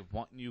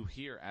want you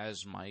here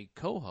as my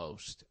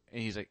co-host,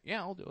 and he's like,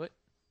 yeah, I'll do it.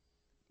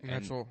 And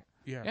that's all.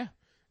 Yeah. Yeah.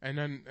 And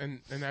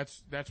then and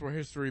that's where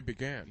history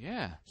began.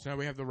 Yeah. So now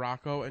we have the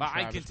Rocco and But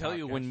Travis I can tell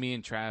you podcast. when me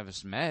and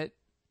Travis met.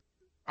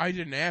 I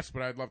didn't ask,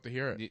 but I'd love to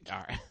hear it.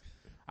 All right.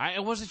 I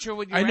wasn't sure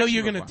what you I were know asking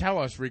you're going to for. tell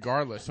us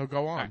regardless, so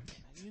go on. All right.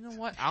 You know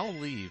what? I'll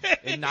leave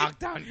and knock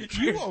down your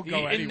You won't go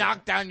and anywhere.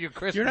 knock down your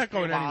Christmas You're not tree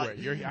going while-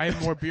 anywhere. I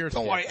have more beers.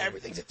 Don't worry,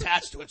 everything's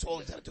attached to it. So all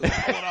he's got to do is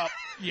pull it up.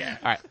 Yeah.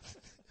 All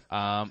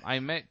right. I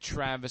met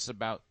Travis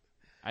about,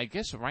 I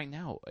guess, right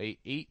now,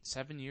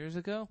 7 years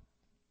ago,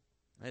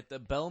 at the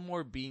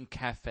Belmore Bean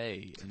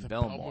Cafe in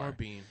Belmore.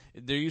 Bean.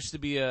 There used to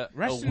be a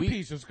Rest in week.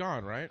 peace. It's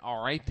gone, right?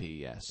 R.I.P.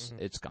 Yes,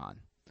 it's gone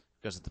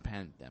because of the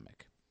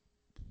pandemic.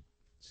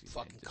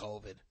 Fucking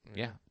COVID.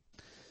 Yeah.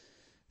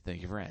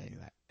 Thank you for adding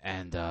that.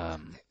 And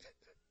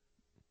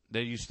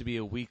there used to be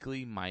a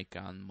weekly mic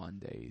on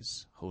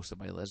Mondays hosted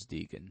by Les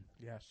Deegan,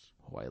 Yes.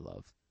 who I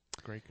love.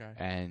 Great guy.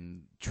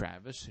 And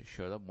Travis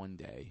showed up one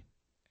day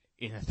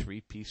in a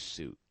 3-piece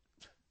suit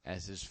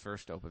as his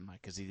first open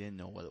mic because he didn't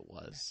know what it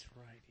was.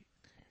 That's right.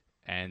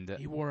 And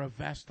He wore a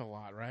vest a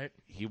lot, right?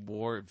 he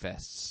wore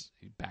vests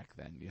back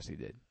then. Yes, he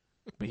did.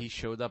 But he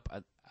showed up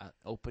at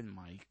open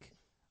mic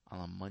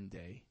on a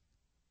Monday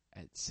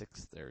at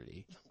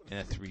 6:30 in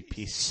a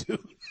 3-piece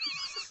suit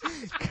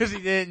because he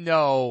didn't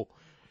know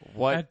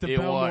what At the it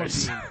Belmore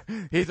was.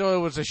 He thought it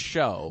was a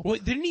show. Well,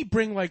 didn't he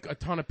bring like a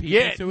ton of people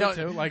to it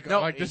too? Like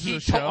this he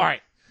is a show. All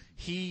right,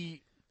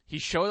 he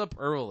showed up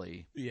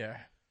early. Yeah.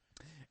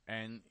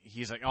 And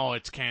he's like, "Oh,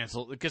 it's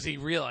canceled," because he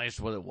realized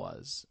what it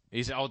was.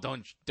 He said, "Oh,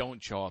 don't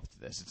show up to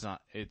this. It's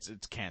not. It's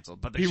canceled."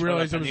 But they He showed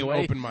realized up it was an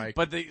anyway. open mic.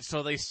 But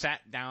they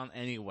sat down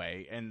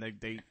anyway, and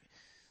they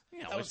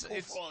you know, That was cool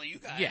for all of you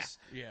guys. yeah.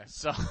 Yeah.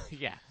 So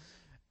yeah,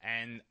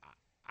 and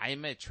I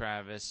met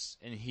Travis,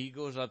 and he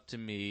goes up to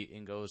me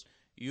and goes,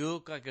 "You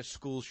look like a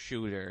school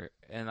shooter,"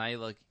 and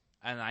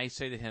I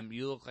say to him,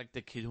 "You look like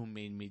the kid who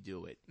made me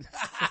do it."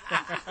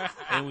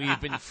 And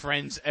we've been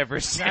friends ever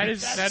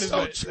since. That is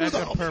so a, true, that's a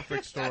though.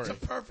 perfect story. That's a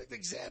perfect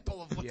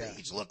example of what Yeah. they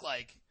each look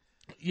like.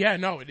 Yeah,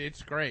 no,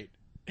 it's great.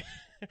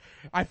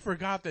 I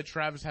forgot that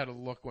Travis had a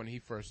look when he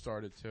first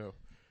started too.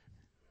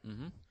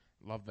 Mm-hmm.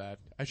 Love that.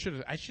 I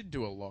should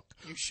do a look.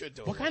 You should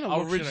do What it. kind of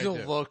look Original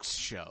should I do? looks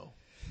show.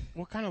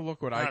 What kind of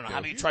look would I I don't know. do? How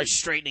about you try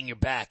straightening your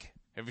back?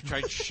 Have you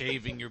tried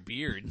shaving your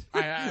beard?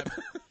 I have.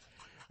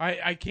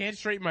 I can't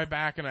straighten my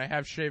back, and I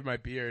have shaved my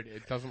beard.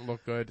 It doesn't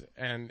look good,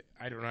 and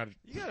I don't know how to.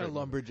 You got a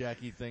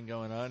lumberjacky thing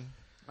going on.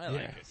 I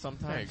like Yeah. it.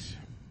 Sometimes. Thanks.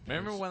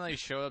 Remember when I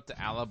showed up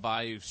to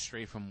Alibi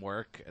straight from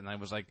work, and I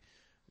was like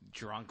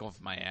drunk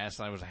off my ass,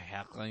 and I was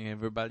heckling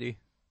everybody?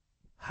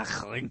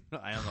 Heckling.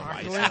 I don't know why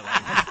I said it like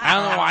that. I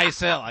don't know why I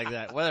said it like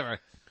that. Whatever.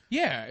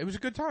 Yeah, it was a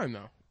good time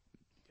though.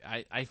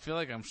 I feel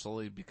like I'm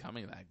slowly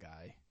becoming that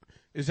guy.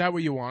 Is that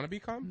what you want to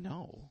become?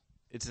 No.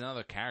 It's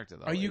another character,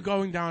 though. Are you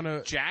going down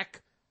a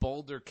Jack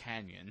Boulder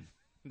Canyon.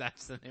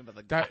 That's the name of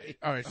the guy. that?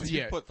 All right, so You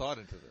yeah. put thought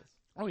into this.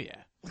 Oh, yeah.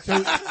 So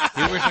He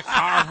wears a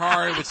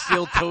Carhartt with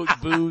steel-toed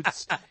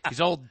boots. He's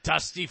all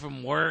dusty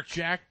from work.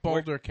 Jack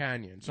Boulder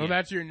Canyon. So Yeah.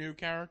 that's your new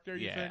character.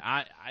 You think?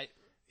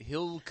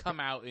 He'll come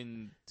out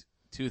in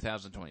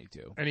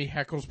 2022. And he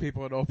heckles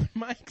people at open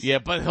mics. Yeah,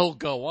 but he'll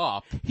go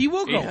up. He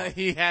will go. up.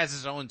 He has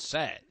his own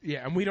set.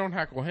 Yeah, and we don't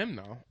heckle him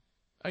though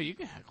Oh, you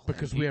can heckle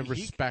because him. we have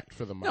respect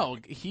for the mic. No,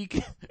 he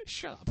can.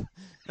 Shut up.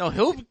 No,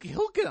 he'll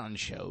get on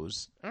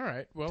shows. All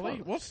right. Well,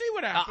 Totally. we'll see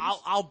what happens.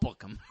 I'll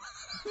book him.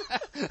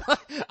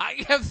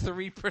 I have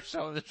 3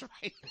 personas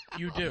right now.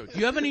 You do. Do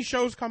you have any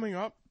shows coming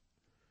up?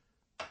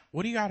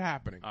 What do you got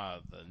happening?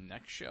 The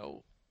next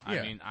show. Yeah.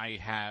 I mean, I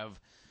have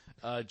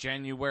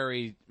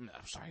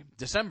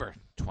December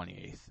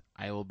 28th.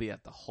 I will be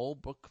at the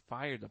Holbrook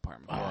Fire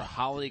Department for a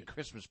holiday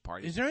Christmas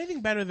party. Is there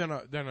anything better than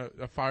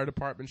a fire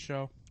department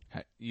show?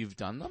 You've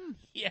done them?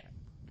 Yeah.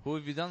 Who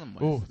have you done them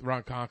with? Oh,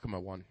 Ron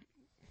Conkema one.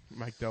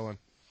 Mike Dillon.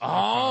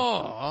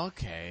 Oh,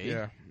 okay.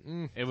 Yeah.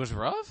 Mm. It was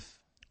rough?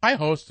 I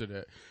hosted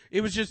it.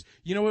 It was just,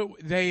 you know,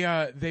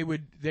 they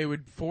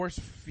would force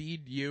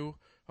feed you,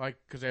 like,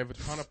 because they have a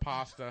ton of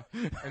pasta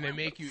and they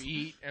make you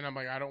eat, and I'm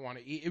like, I don't want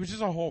to eat. It was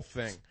just a whole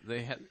thing.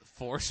 They had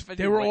force fed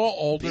They you, were like- all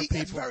older Pete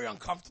gets people. very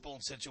uncomfortable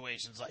in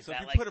situations like So that.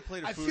 if you Like, put a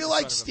plate of I food feel in like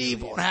front of him, Steve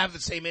he'll eat won't it. have the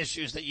same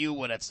issues that you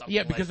would at something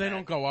Yeah, because like they that.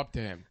 don't go up to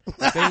him.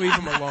 They leave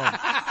him alone.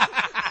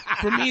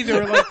 For me, they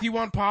were like, "Do you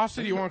want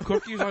pasta? Do you want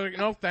cookies?" I was like,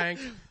 "No,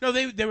 thanks." No,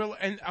 they were,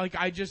 and like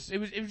I just, it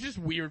was just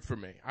weird for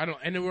me. I don't,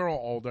 and they were all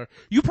older.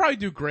 You probably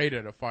do great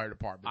at a fire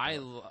department.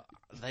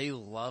 They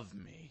love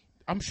me.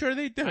 I'm sure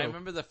they do. I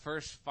remember the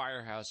first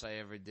firehouse I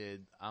ever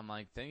did. I'm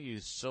like, thank you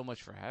so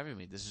much for having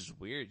me. This is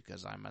weird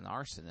because I'm an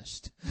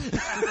arsonist.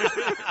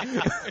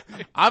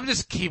 I'm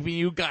just keeping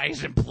you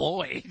guys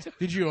employed.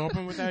 Did you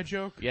open with that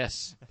joke?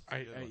 Yes. Yeah.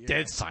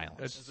 Dead silence.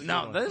 That's a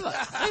No, good they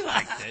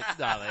liked it.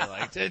 No, they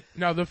liked it.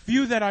 Now the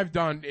few that I've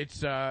done,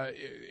 it's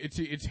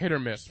hit or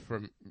miss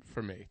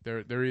for me.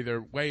 They're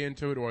either way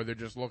into it or they're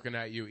just looking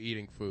at you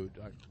eating food.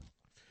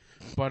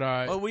 But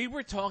Well, we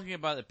were talking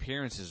about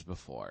appearances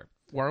before.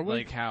 were we?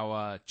 Like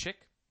how Chick?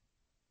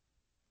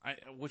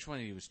 Which one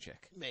of you was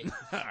Chick? Me.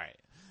 All right.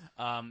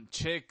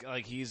 Chick,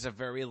 like, he's a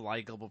very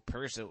likable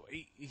person.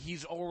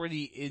 He's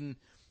already in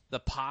the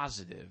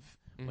positive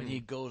when he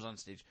goes on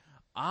stage.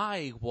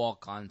 I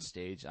walk on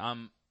stage,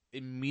 I'm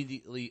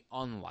immediately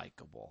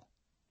unlikable.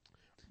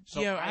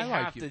 So Yeah, I I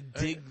like have you. to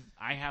dig.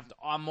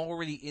 I'm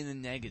already in the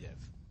negative.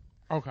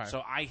 Okay.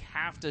 So I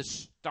have to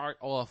start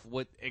off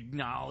with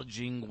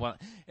acknowledging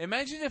what.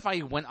 Imagine if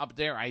I went up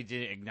there, I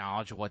didn't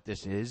acknowledge what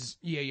this is.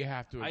 yeah, you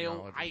have to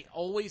acknowledge I it.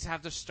 always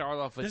have to start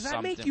off with Does that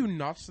something. make you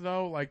nuts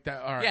though? Like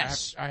that? Or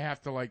Yes. I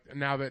have to like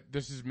now that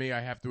this is me,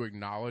 I have to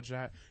acknowledge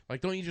that.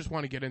 Like, don't you just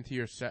want to get into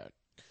your set?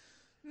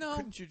 No,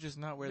 Couldn't you just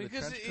not wear the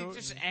because trench it coat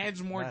just and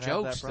adds more not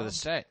have that jokes to the problem?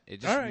 set.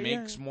 It just All right,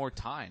 makes yeah. more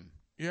time.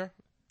 Yeah.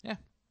 Yeah.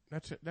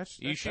 That's it. That's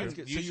You should- That's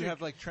good. You So you should-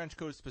 have like trench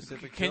coat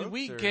specific. Can jokes,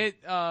 we or?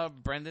 get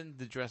Brendan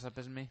to dress up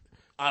as me?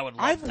 I would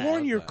love I've that.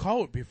 worn your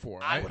coat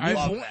before. I would I've,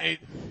 love You've- that. it-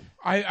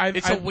 I've,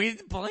 It's a I've,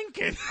 weird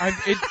blanket.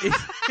 it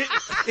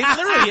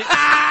literally.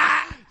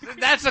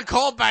 That's a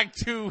callback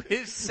to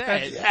his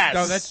set. Yes.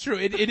 No, that's true.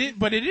 It is,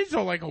 but it is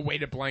like a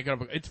weighted blanket.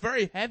 It's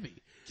very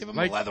heavy. Give him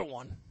like- a leather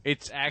one.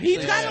 It's actually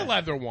He's got a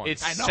leather one.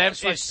 It's I know, seven,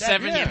 that's what I it's said.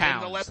 7 Yeah, give him the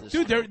pounds. leather this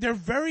Dude, one. they're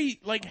very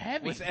like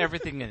heavy. With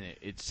everything in it,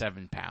 it's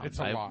 7 pounds. It's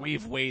a lot.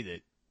 We've weighed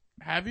it.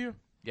 Have you?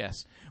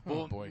 Yes. Oh,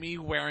 Well, boy. me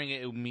wearing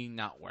it, me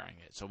not wearing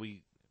it. So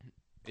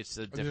it's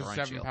the There's a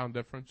differential. 7-pound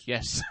difference.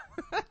 Yes.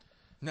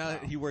 Now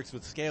that he works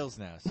with scales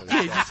now, so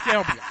Yeah, you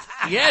scale me.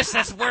 Yes,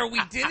 that's where we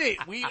did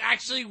it. We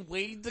actually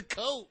weighed the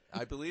coat.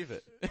 I believe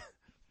it.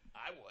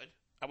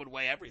 I would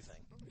weigh everything.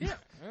 Yeah.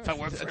 If I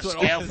worked for a That's what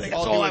scale thing, that's he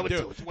all I would would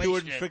do. It's He weigh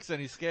wouldn't shit. fix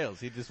any scales.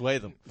 He'd just weigh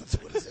them.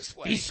 What is this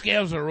way? These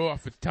scales are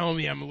off. It's telling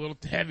me I'm a little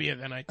heavier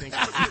than I think.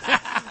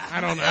 I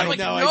don't know. I'm like,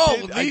 know,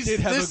 no, I these,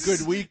 did have a this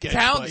good weekend,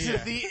 Down but to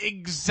yeah. the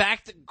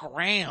exact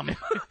gram.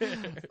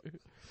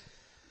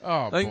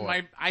 Oh Like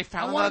boy. I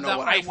found wanna out know that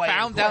what I weigh in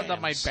found out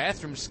that my grams.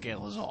 bathroom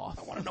scale is off.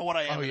 I want to know what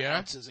I am Oh, in yeah?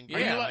 ounces and Are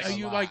grams. you like- are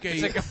you like a?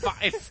 It's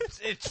like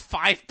it's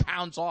 5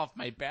 pounds off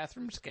my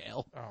bathroom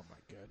scale. Oh my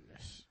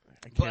goodness.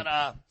 I can't- But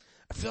I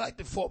feel like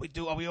before we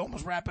do, are we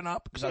almost wrapping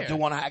up? Because I Yeah. do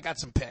want to. I got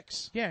some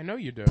picks. yeah, I know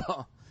you do.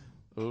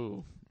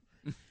 Ooh,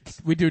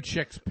 We do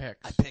chicks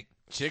picks. I pick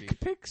chick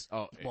pics?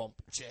 Oh, well,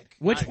 chick.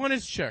 Which one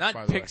is chick? not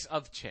by the pics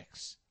of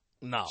chicks.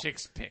 No,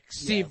 Chicks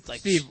pics. Steve, it's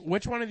like- Steve,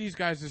 which one of these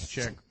guys is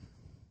chick?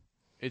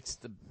 It's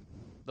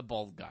the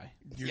bald guy.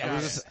 You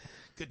Yes. got it.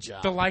 Good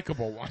job. The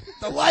likable one.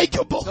 The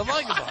likable. The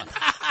likable.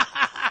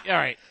 all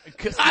right. Not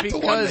the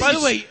one Because, that By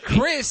the way,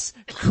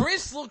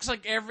 Chris looks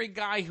like every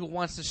guy who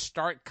wants to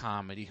start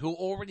comedy, who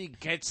already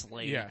gets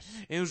laid, Yes.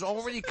 and who's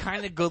already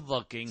kind of good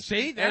looking.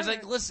 See, and I was that-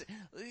 like, listen,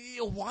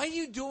 why are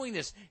you doing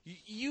this?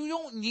 You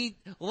don't need.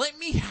 Let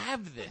me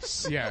have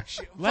this. Yeah.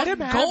 Let him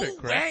have Go it,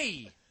 Chris.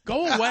 away.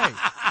 Go away,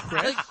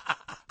 Chris.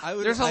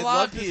 There's a I'd lot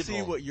love of to see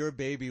people. what your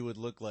baby would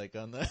look like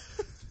on that.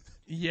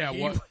 Yeah,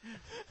 You-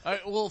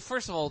 what? well,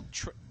 first of all,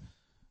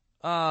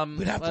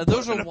 We'd have to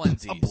those put are a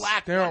onesies.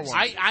 black There are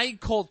onesie. I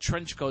call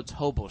trench coats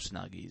hobo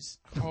snuggies.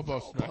 Hobo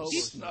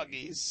snuggies.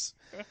 Snuggies.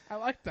 I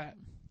like that.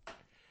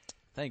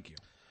 Thank you.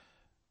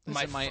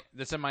 My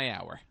That's in my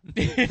hour.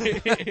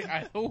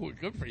 Oh,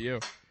 good for you.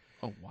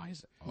 Oh, why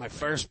is it? My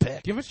first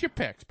pick Give us your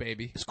picks,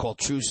 baby. is called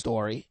True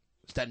Story.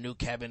 It's that new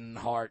Kevin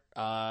Hart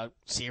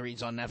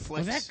series on Netflix.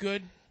 Was that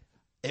good?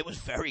 It was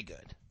very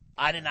good.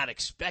 I did not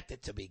expect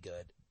it to be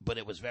good, but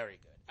it was very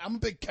good. I'm a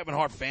big Kevin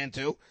Hart fan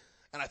too,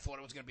 and I thought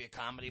it was going to be a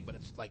comedy, but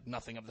it's like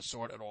nothing of the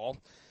sort at all.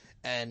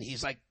 And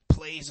he's like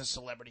plays a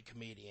celebrity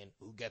comedian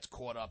who gets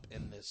caught up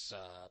in this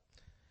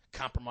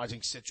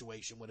compromising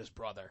situation with his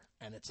brother,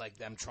 and it's like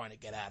them trying to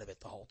get out of it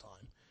the whole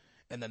time.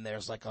 And then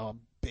there's like a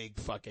big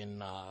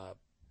fucking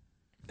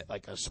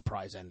like a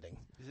surprise ending.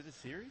 Is it a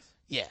series?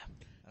 Yeah.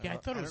 Yeah, I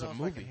thought it was a I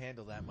movie. can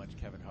handle that much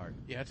Kevin Hart.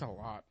 Yeah, it's a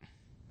lot.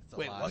 It's a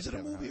Wait, lot was of it a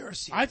Kevin movie Hart. or a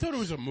series? I thought it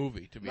was a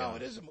movie, to be No,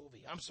 honest. it is a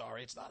movie. I'm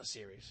sorry, it's not a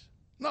series.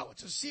 No,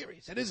 it's a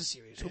series. It is a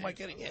series. Who am I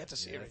kidding? Yeah, it's a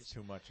Yeah, series. it's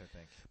too much, I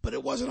think. But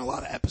it wasn't a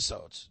lot of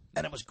episodes,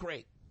 and it was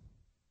great.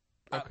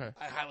 Okay.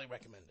 I highly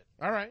recommend it.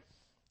 All right.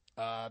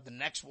 The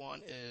next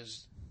one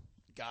is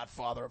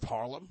Godfather of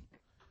Harlem.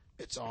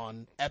 It's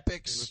on Epix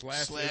It was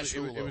last. slash It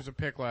Hulu. was a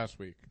pick last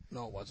week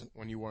No, it wasn't.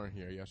 when you weren't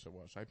here. Yes, it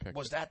was. I picked.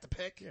 Was it. that the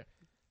pick? Yeah.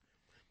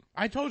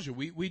 I told you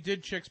we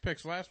did Chicks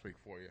picks last week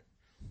for you.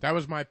 That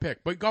was my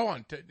pick. But go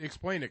on,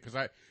 explain it because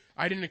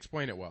I didn't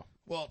explain it well.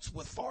 Well, it's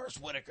with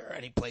Forrest Whitaker,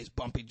 and he plays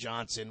Bumpy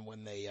Johnson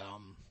when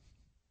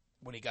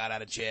he got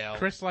out of jail.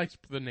 Chris likes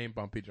the name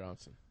Bumpy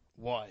Johnson.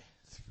 Why?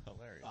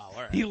 Hilarious. Oh,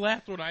 all right. He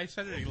laughed when I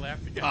said it. He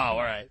laughed again. Oh, all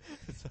right.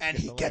 And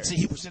he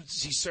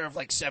served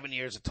like 7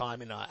 years of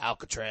time in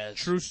Alcatraz.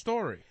 True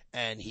story.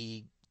 And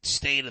he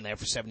stayed in there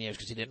for 7 years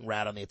because he didn't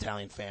rat on the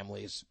Italian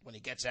families. When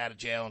he gets out of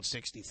jail in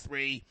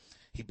 1963,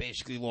 he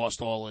basically lost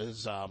all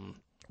his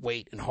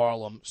weight in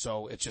Harlem,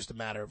 so it's just a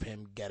matter of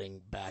him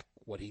getting back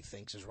what he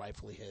thinks is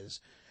rightfully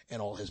his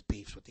and all his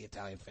beefs with the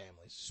Italian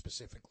families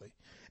specifically.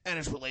 And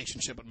his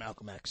relationship with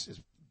Malcolm X is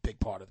a big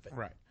part of it.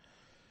 Right.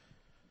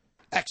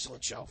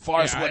 Excellent show.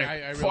 Forrest Yeah, Whitaker. I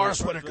really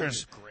Forrest like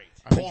Whitaker's great.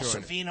 I've Paul enjoyed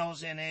it.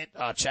 Savino's in it.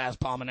 Chaz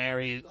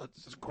Palmineri.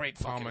 It's a great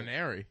fucking...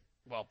 Palmineri.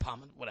 Well,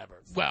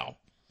 whatever. Well,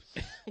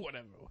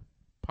 whatever.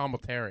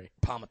 Palminteri.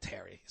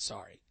 Palminteri.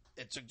 Sorry.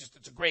 It's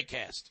a great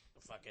cast.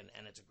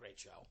 And it's a great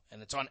show.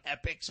 And it's on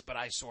Epix, but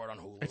I saw it on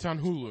Hulu. It's on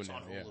Hulu It's now.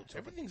 on Hulu, yeah. too.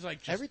 Everything's like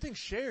just, Everything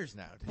shares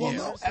now. Did Well, you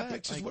no, notice that?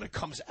 Epix is Like, what it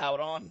comes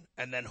out on,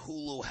 and then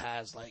Hulu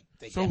has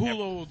So Hulu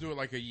will do it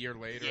like a year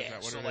later. Is Yeah,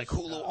 that what so it like is?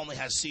 Hulu only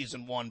has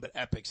season 1, but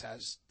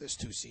Epix there's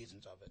 2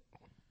 seasons of it.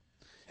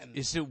 And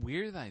Is it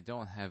weird that I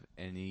don't have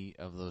any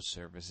of those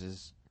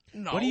services?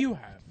 no, What do you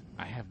have?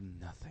 I have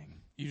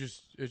nothing.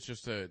 It's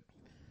just a.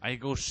 I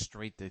go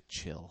straight to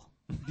chill.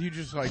 You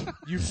just like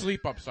you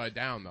sleep upside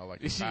down though, like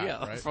a bat, yeah,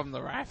 right? from the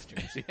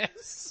rafters.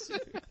 Yes.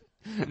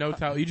 No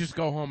towel. You just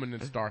go home and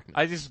it's darkness.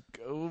 I just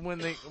when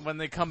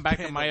they come back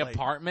to my Candlelight.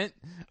 apartment,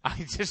 I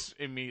just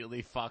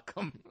immediately fuck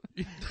them.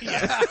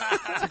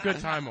 It's a good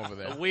time over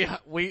there.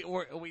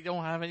 We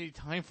don't have any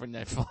time for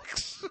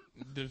Netflix.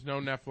 There's no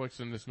Netflix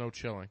and there's no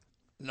chilling.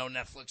 no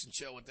Netflix and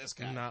chill with this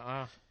guy.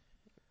 Nuh-uh.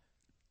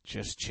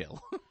 Just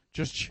chill.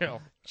 Just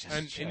chill.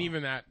 Just chill. And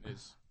even that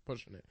is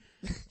pushing it.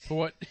 But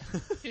what?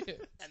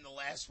 And the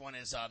last one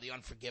is The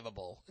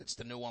Unforgivable. It's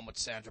the new one with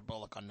Sandra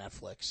Bullock on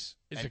Netflix.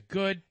 Is And it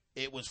good?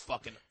 It was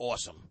fucking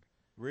awesome.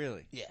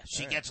 Really? Yeah,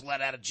 she All right. gets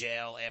let out of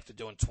jail after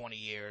doing 20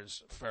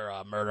 years for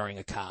murdering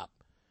a cop.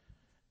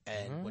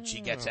 And when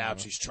she gets out,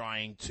 she's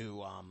trying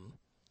to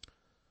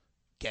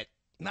get,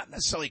 not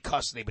necessarily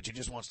custody, but she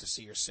just wants to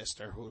see her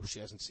sister, who she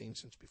hasn't seen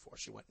since before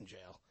she went in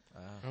jail.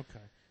 Okay.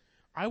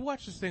 I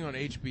watched this thing on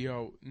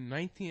HBO,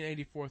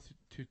 1984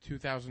 to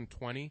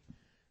 2020.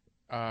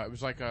 It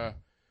was like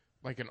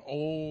an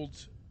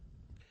old.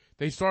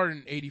 They started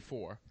in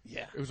 '84.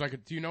 Yeah. It was like a.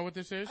 Do you know what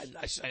this is?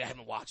 I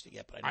haven't watched it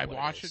yet, but I I know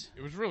watched it. it.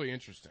 It was really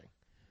interesting.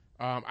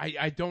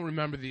 I don't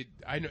remember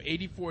I know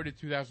 84 to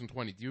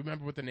 2020. Do you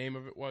remember what the name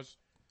of it was?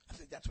 I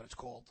think that's what it's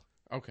called.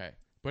 Okay,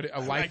 but a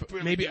I life.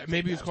 really Maybe do think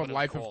maybe it's that's called what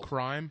Life it's of called.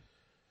 Crime.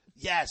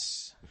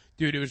 Yes.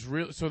 Dude, it was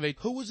real. So they.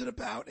 Who was it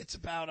about? It's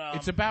about.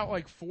 It's about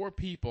like 4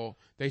 people.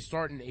 They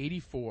start in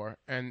 '84,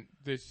 and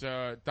this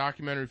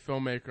documentary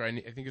filmmaker,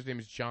 I think his name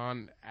is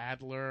John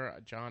Adler,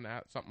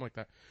 something like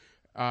that.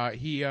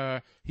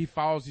 He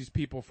follows these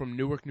people from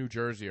Newark, New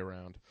Jersey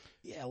around.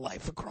 Yeah,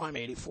 Life of Crime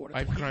 84 to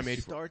Life of 20. Crime He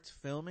 84. starts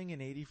filming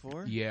in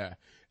 '84. Yeah.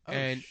 Oh,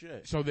 and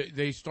shit. so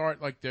they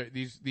start like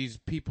these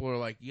people are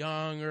like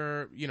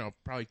younger,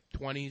 probably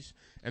 20s,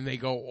 and they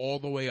go all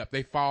the way up.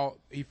 He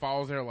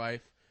follows their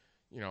life,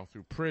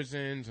 through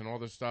prisons and all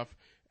this stuff.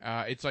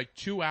 It's like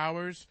 2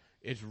 hours,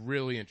 It's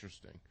really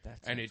interesting,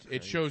 and sounds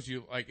it shows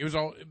you like it was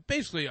all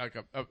basically like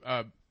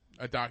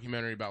a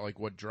documentary about like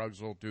what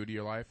drugs will do to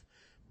your life,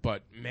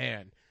 but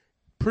man,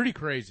 pretty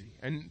crazy,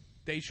 and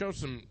they show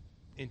some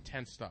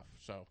intense stuff.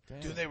 So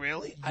Do they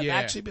really? I've Yeah.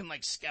 actually been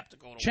like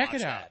skeptical to check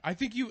watch it out. that. I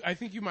think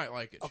you might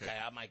like it. Okay, Chick.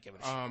 I might give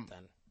it a shot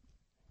then.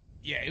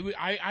 Yeah,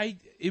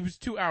 it was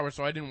 2 hours,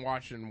 so I didn't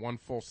watch it in one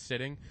full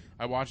sitting.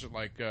 I watched it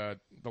like the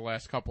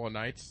last couple of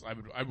nights. I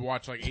would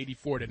watch like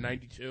 84 to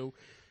 92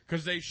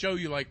 because they show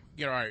you like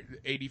all right,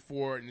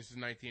 84 and this is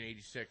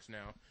 1986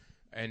 now,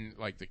 and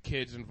like the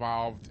kids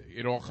involved.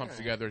 It all comes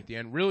together at the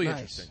end. Really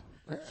interesting.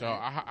 So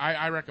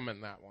I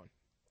recommend that one.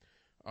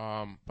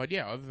 But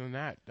yeah, other than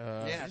that,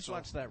 I just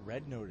watched that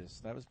Red Notice.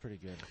 That was pretty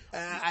good.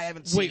 I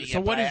haven't seen Wait, it so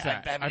yet, what but is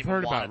that? I haven't I've even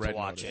heard about wanted to Red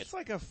watch Notice. It's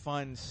like a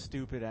fun,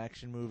 stupid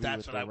action movie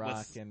That's with what The I Rock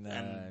with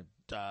and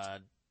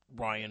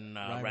Ryan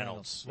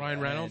Reynolds. Ryan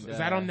Reynolds. And, Is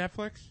that on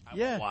Netflix? I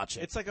yeah, will watch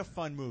it. It's like a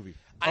fun movie.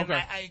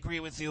 Okay. I agree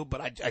with you, but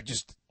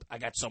I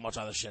got so much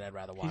other shit I'd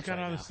rather watch. He's got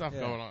right other now. stuff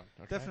Yeah. going on.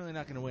 Okay. Definitely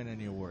not going to win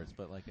any awards,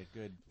 but like a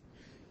good,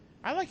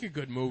 I like a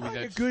good movie.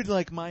 That's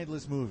like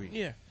mindless movie.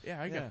 Yeah, I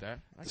Yeah. get that.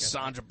 I The get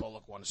Sandra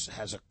Bullock one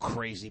has a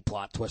crazy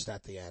plot twist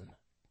at the end.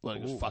 Like,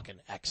 it was fucking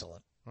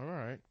excellent. that. All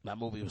right, That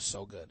movie was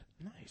so good.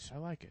 nice. I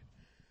like it.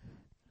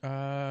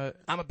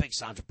 I'm a big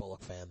Sandra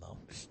Bullock fan, though.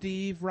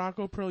 Steve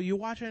Rocco Pro, you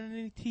watching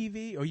any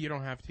TV? Or you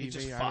don't have TV? He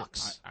just I-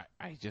 fucks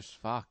I just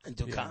fuck. and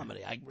do Yeah.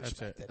 comedy. I That's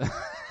respect it. it.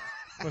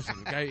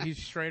 Listen, the guy,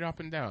 he's straight up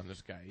and down.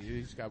 This guy,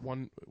 he's got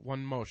one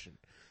motion.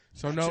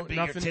 So That no, should be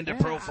your nothing. Tinder Yeah,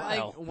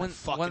 profile. when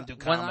fucking do when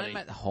comedy. I'm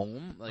at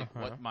home, like Uh-huh.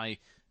 what my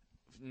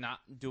not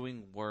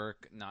doing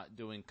work, not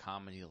doing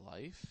comedy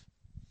life,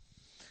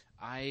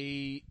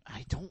 I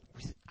don't.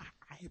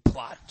 You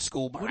plot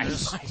school What do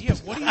murders. you, yeah,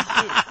 what do you do?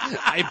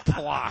 I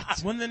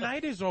plot. When the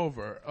night is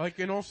over, like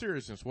in all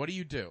seriousness, what do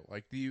you do?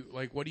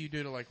 Like, what do you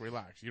do to like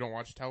relax? You don't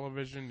watch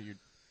television. You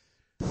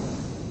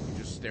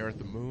just stare at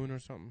the moon or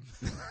something.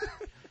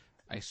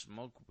 I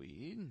smoke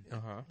weed. Uh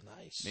huh.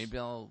 Nice. Maybe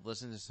I'll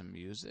listen to some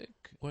music.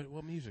 What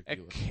music do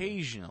you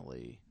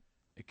listen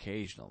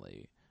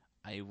Occasionally,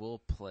 I will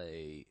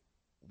play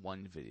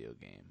one video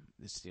game.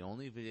 It's the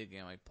only video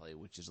game I play,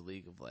 which is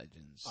League of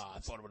Legends. Oh, I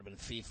thought it would have been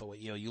FIFA with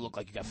you. You look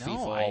like you got No,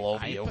 FIFA I- all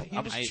over I- you. I-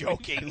 I'm just I-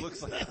 joking. He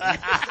looks like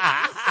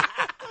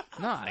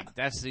No,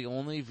 that's the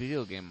only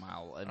video game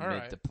I'll admit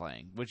right. to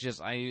playing, which is,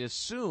 I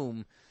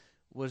assume,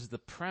 was the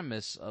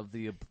premise of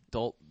the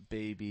Adult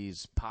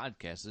Babies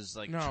podcast. It's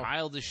like No.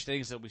 childish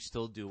things that we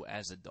still do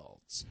as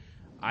adults.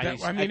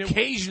 That- I mean, it-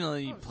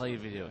 occasionally play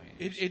video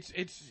games.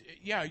 It's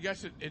yeah. I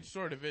guess it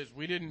sort of is.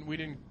 We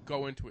didn't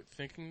go into it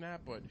thinking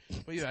that, but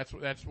yeah,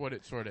 that's what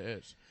it sort of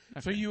is.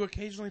 So you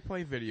occasionally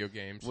play video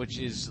games, Which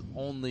is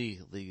only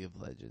League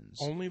of Legends.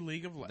 only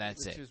League of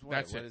Legends. That's it.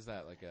 That's what it. is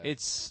that like a?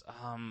 It's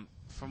from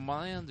what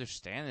I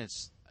understand,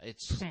 it's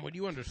What do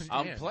you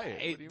understand? play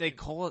it. What do you they mean?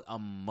 call it a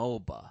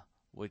MOBA,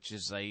 which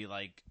is a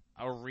like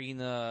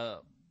arena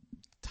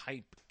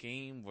type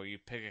game where you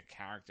pick a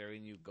character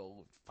and you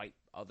go fight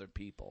other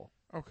people.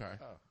 Okay.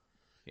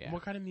 Yeah.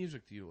 What kind of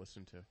music do you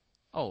listen to?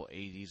 Oh,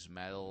 80s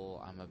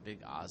metal. I'm a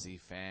big Ozzy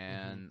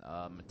fan.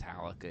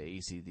 Metallica,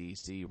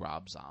 AC/DC,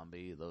 Rob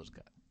Zombie, those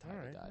guys. All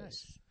right,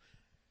 guys.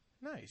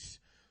 nice.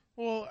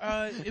 Well,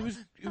 it was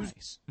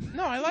Nice.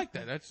 no, I like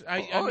that. That's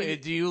I Oh, mean,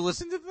 do you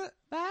listen to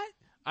that?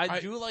 I I-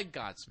 do like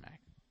Godsmack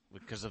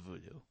because of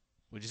Voodoo,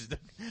 which is the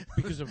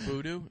because of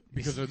Voodoo,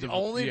 because of the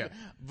only yeah.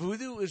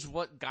 Voodoo is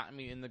what got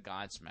me into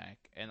Godsmack,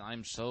 and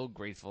I'm so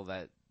grateful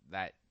that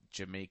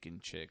Jamaican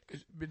chick.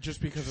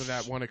 Just because of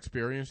that one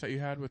experience that you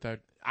had with that.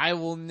 I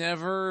will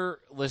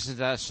never listen to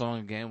that song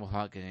again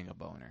without getting a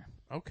boner.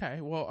 Okay,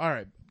 well, all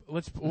right.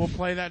 We'll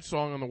play that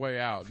song on the way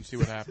out and see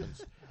what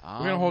happens.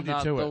 I'm gonna hold you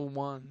not to the it.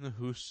 one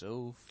who's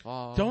so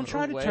far. Don't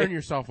try to away. turn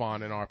yourself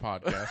on in our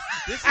podcast.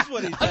 This is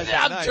what he does.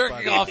 at I'm night, jerking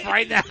buddy. off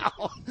right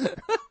now.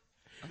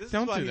 This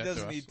Don't is why do he that to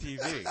doesn't us. need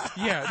TV.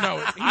 Yeah,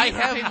 no. I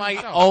have my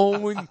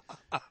own.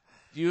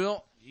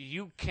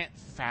 You can't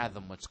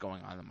fathom what's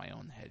going on in my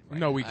own head. Right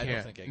No, now. we I don't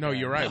can't. think I No, can.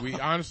 you're right. We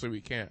honestly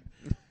we can't.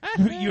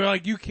 You're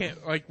like you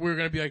can't. Like we're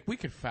gonna be like we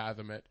can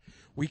fathom it.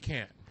 We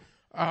can't.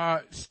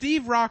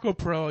 Steve Rocco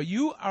Pro,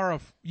 you're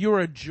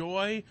a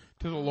joy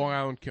to the Long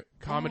Island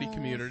comedy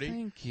community.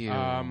 Thank you.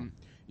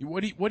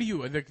 What are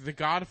you? The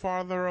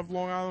Godfather of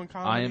Long Island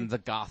comedy? I am the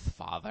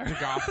Gothfather. the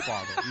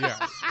Godfather. Yeah,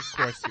 of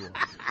course you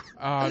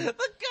are.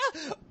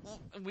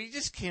 We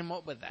just came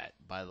up with that,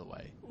 by the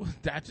way.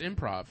 That's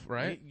improv,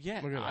 right?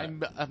 Yeah, Look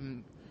at that.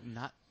 I'm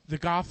not. The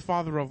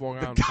Godfather of Long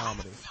Island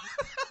comedy.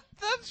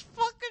 That's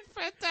fucking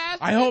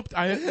fantastic. I hope.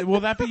 Will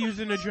that be used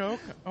in a joke?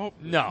 I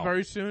hope No.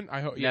 Very soon. I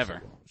hope. Yes, Never.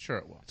 it will. Sure,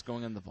 it will. It's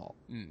going in the vault.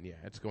 Yeah,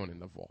 it's going in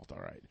the vault. All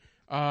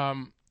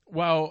right.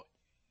 Well,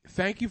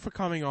 thank you for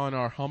coming on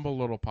our humble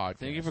little podcast.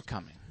 Thank you for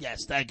coming.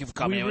 Yes, thank you for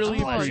coming. We It was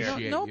really a pleasure.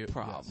 appreciate No you.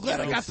 problem. Glad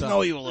I got to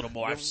know you a little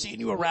more. I've seen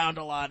you around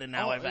a lot, and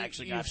now I've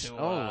actually got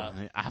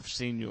to. I've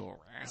seen you around.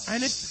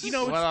 And it's you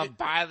know it's, Well,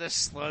 buy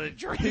this slut a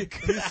drink.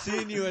 He's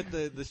seen you at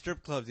the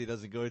strip clubs he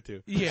doesn't go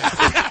to. yeah.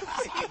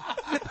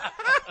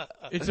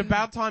 It's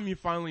about time you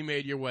finally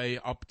made your way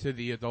up to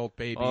the adult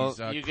baby's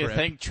you crib. can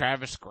thank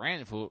Travis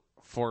Grant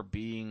for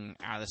being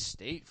out of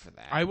state for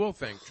that. I will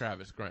thank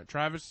Travis Grant.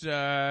 Travis,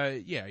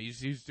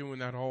 he's doing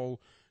that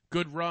whole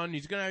good run.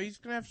 He's gonna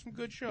have some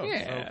good shows.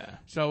 Yeah.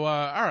 So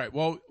all right.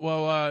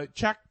 Well,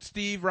 check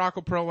Steve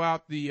Rocco Pearl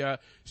out. The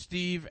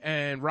Steve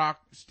and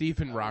Rocco.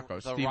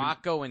 The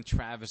Rocco and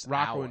Travis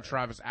Rocco Hour. and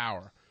Travis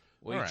Hour.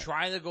 We All right.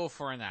 try to go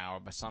for an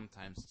hour, but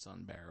sometimes it's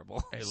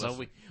unbearable. Hey, so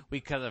listen. we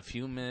cut a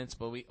few minutes,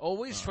 but we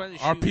always try to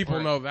shoot Our people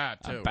for know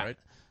that too, right?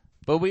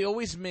 But we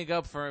always make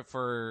up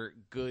for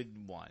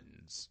good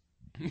ones.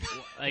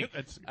 Like,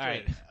 That's all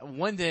right, good.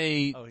 one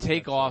day Oh, yeah,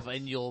 take off sorry.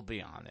 and you'll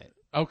be on it.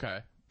 Okay.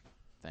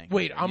 Thank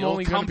Wait, you. I'm You'll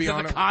only gonna come be to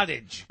on the it-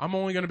 cottage. I'm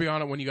only going to be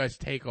on it when you guys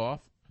take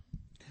off.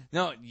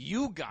 No,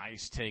 you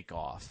guys take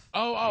off.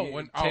 You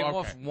take okay.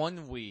 off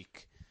 1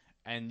 week,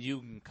 and you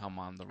can come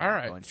on the All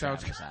right, Rocco and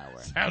sounds Travis good.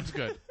 Hour. Sounds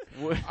good.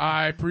 We're-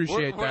 I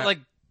appreciate we're that. like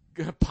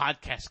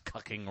podcast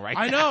cucking right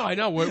I now.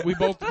 know. We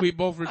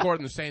both record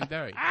on the same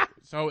day,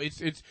 so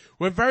it's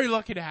we're very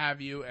lucky to have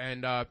you,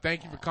 and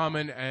thank you for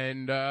coming,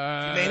 and You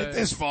made it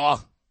this far.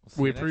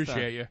 we next time.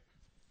 appreciate you.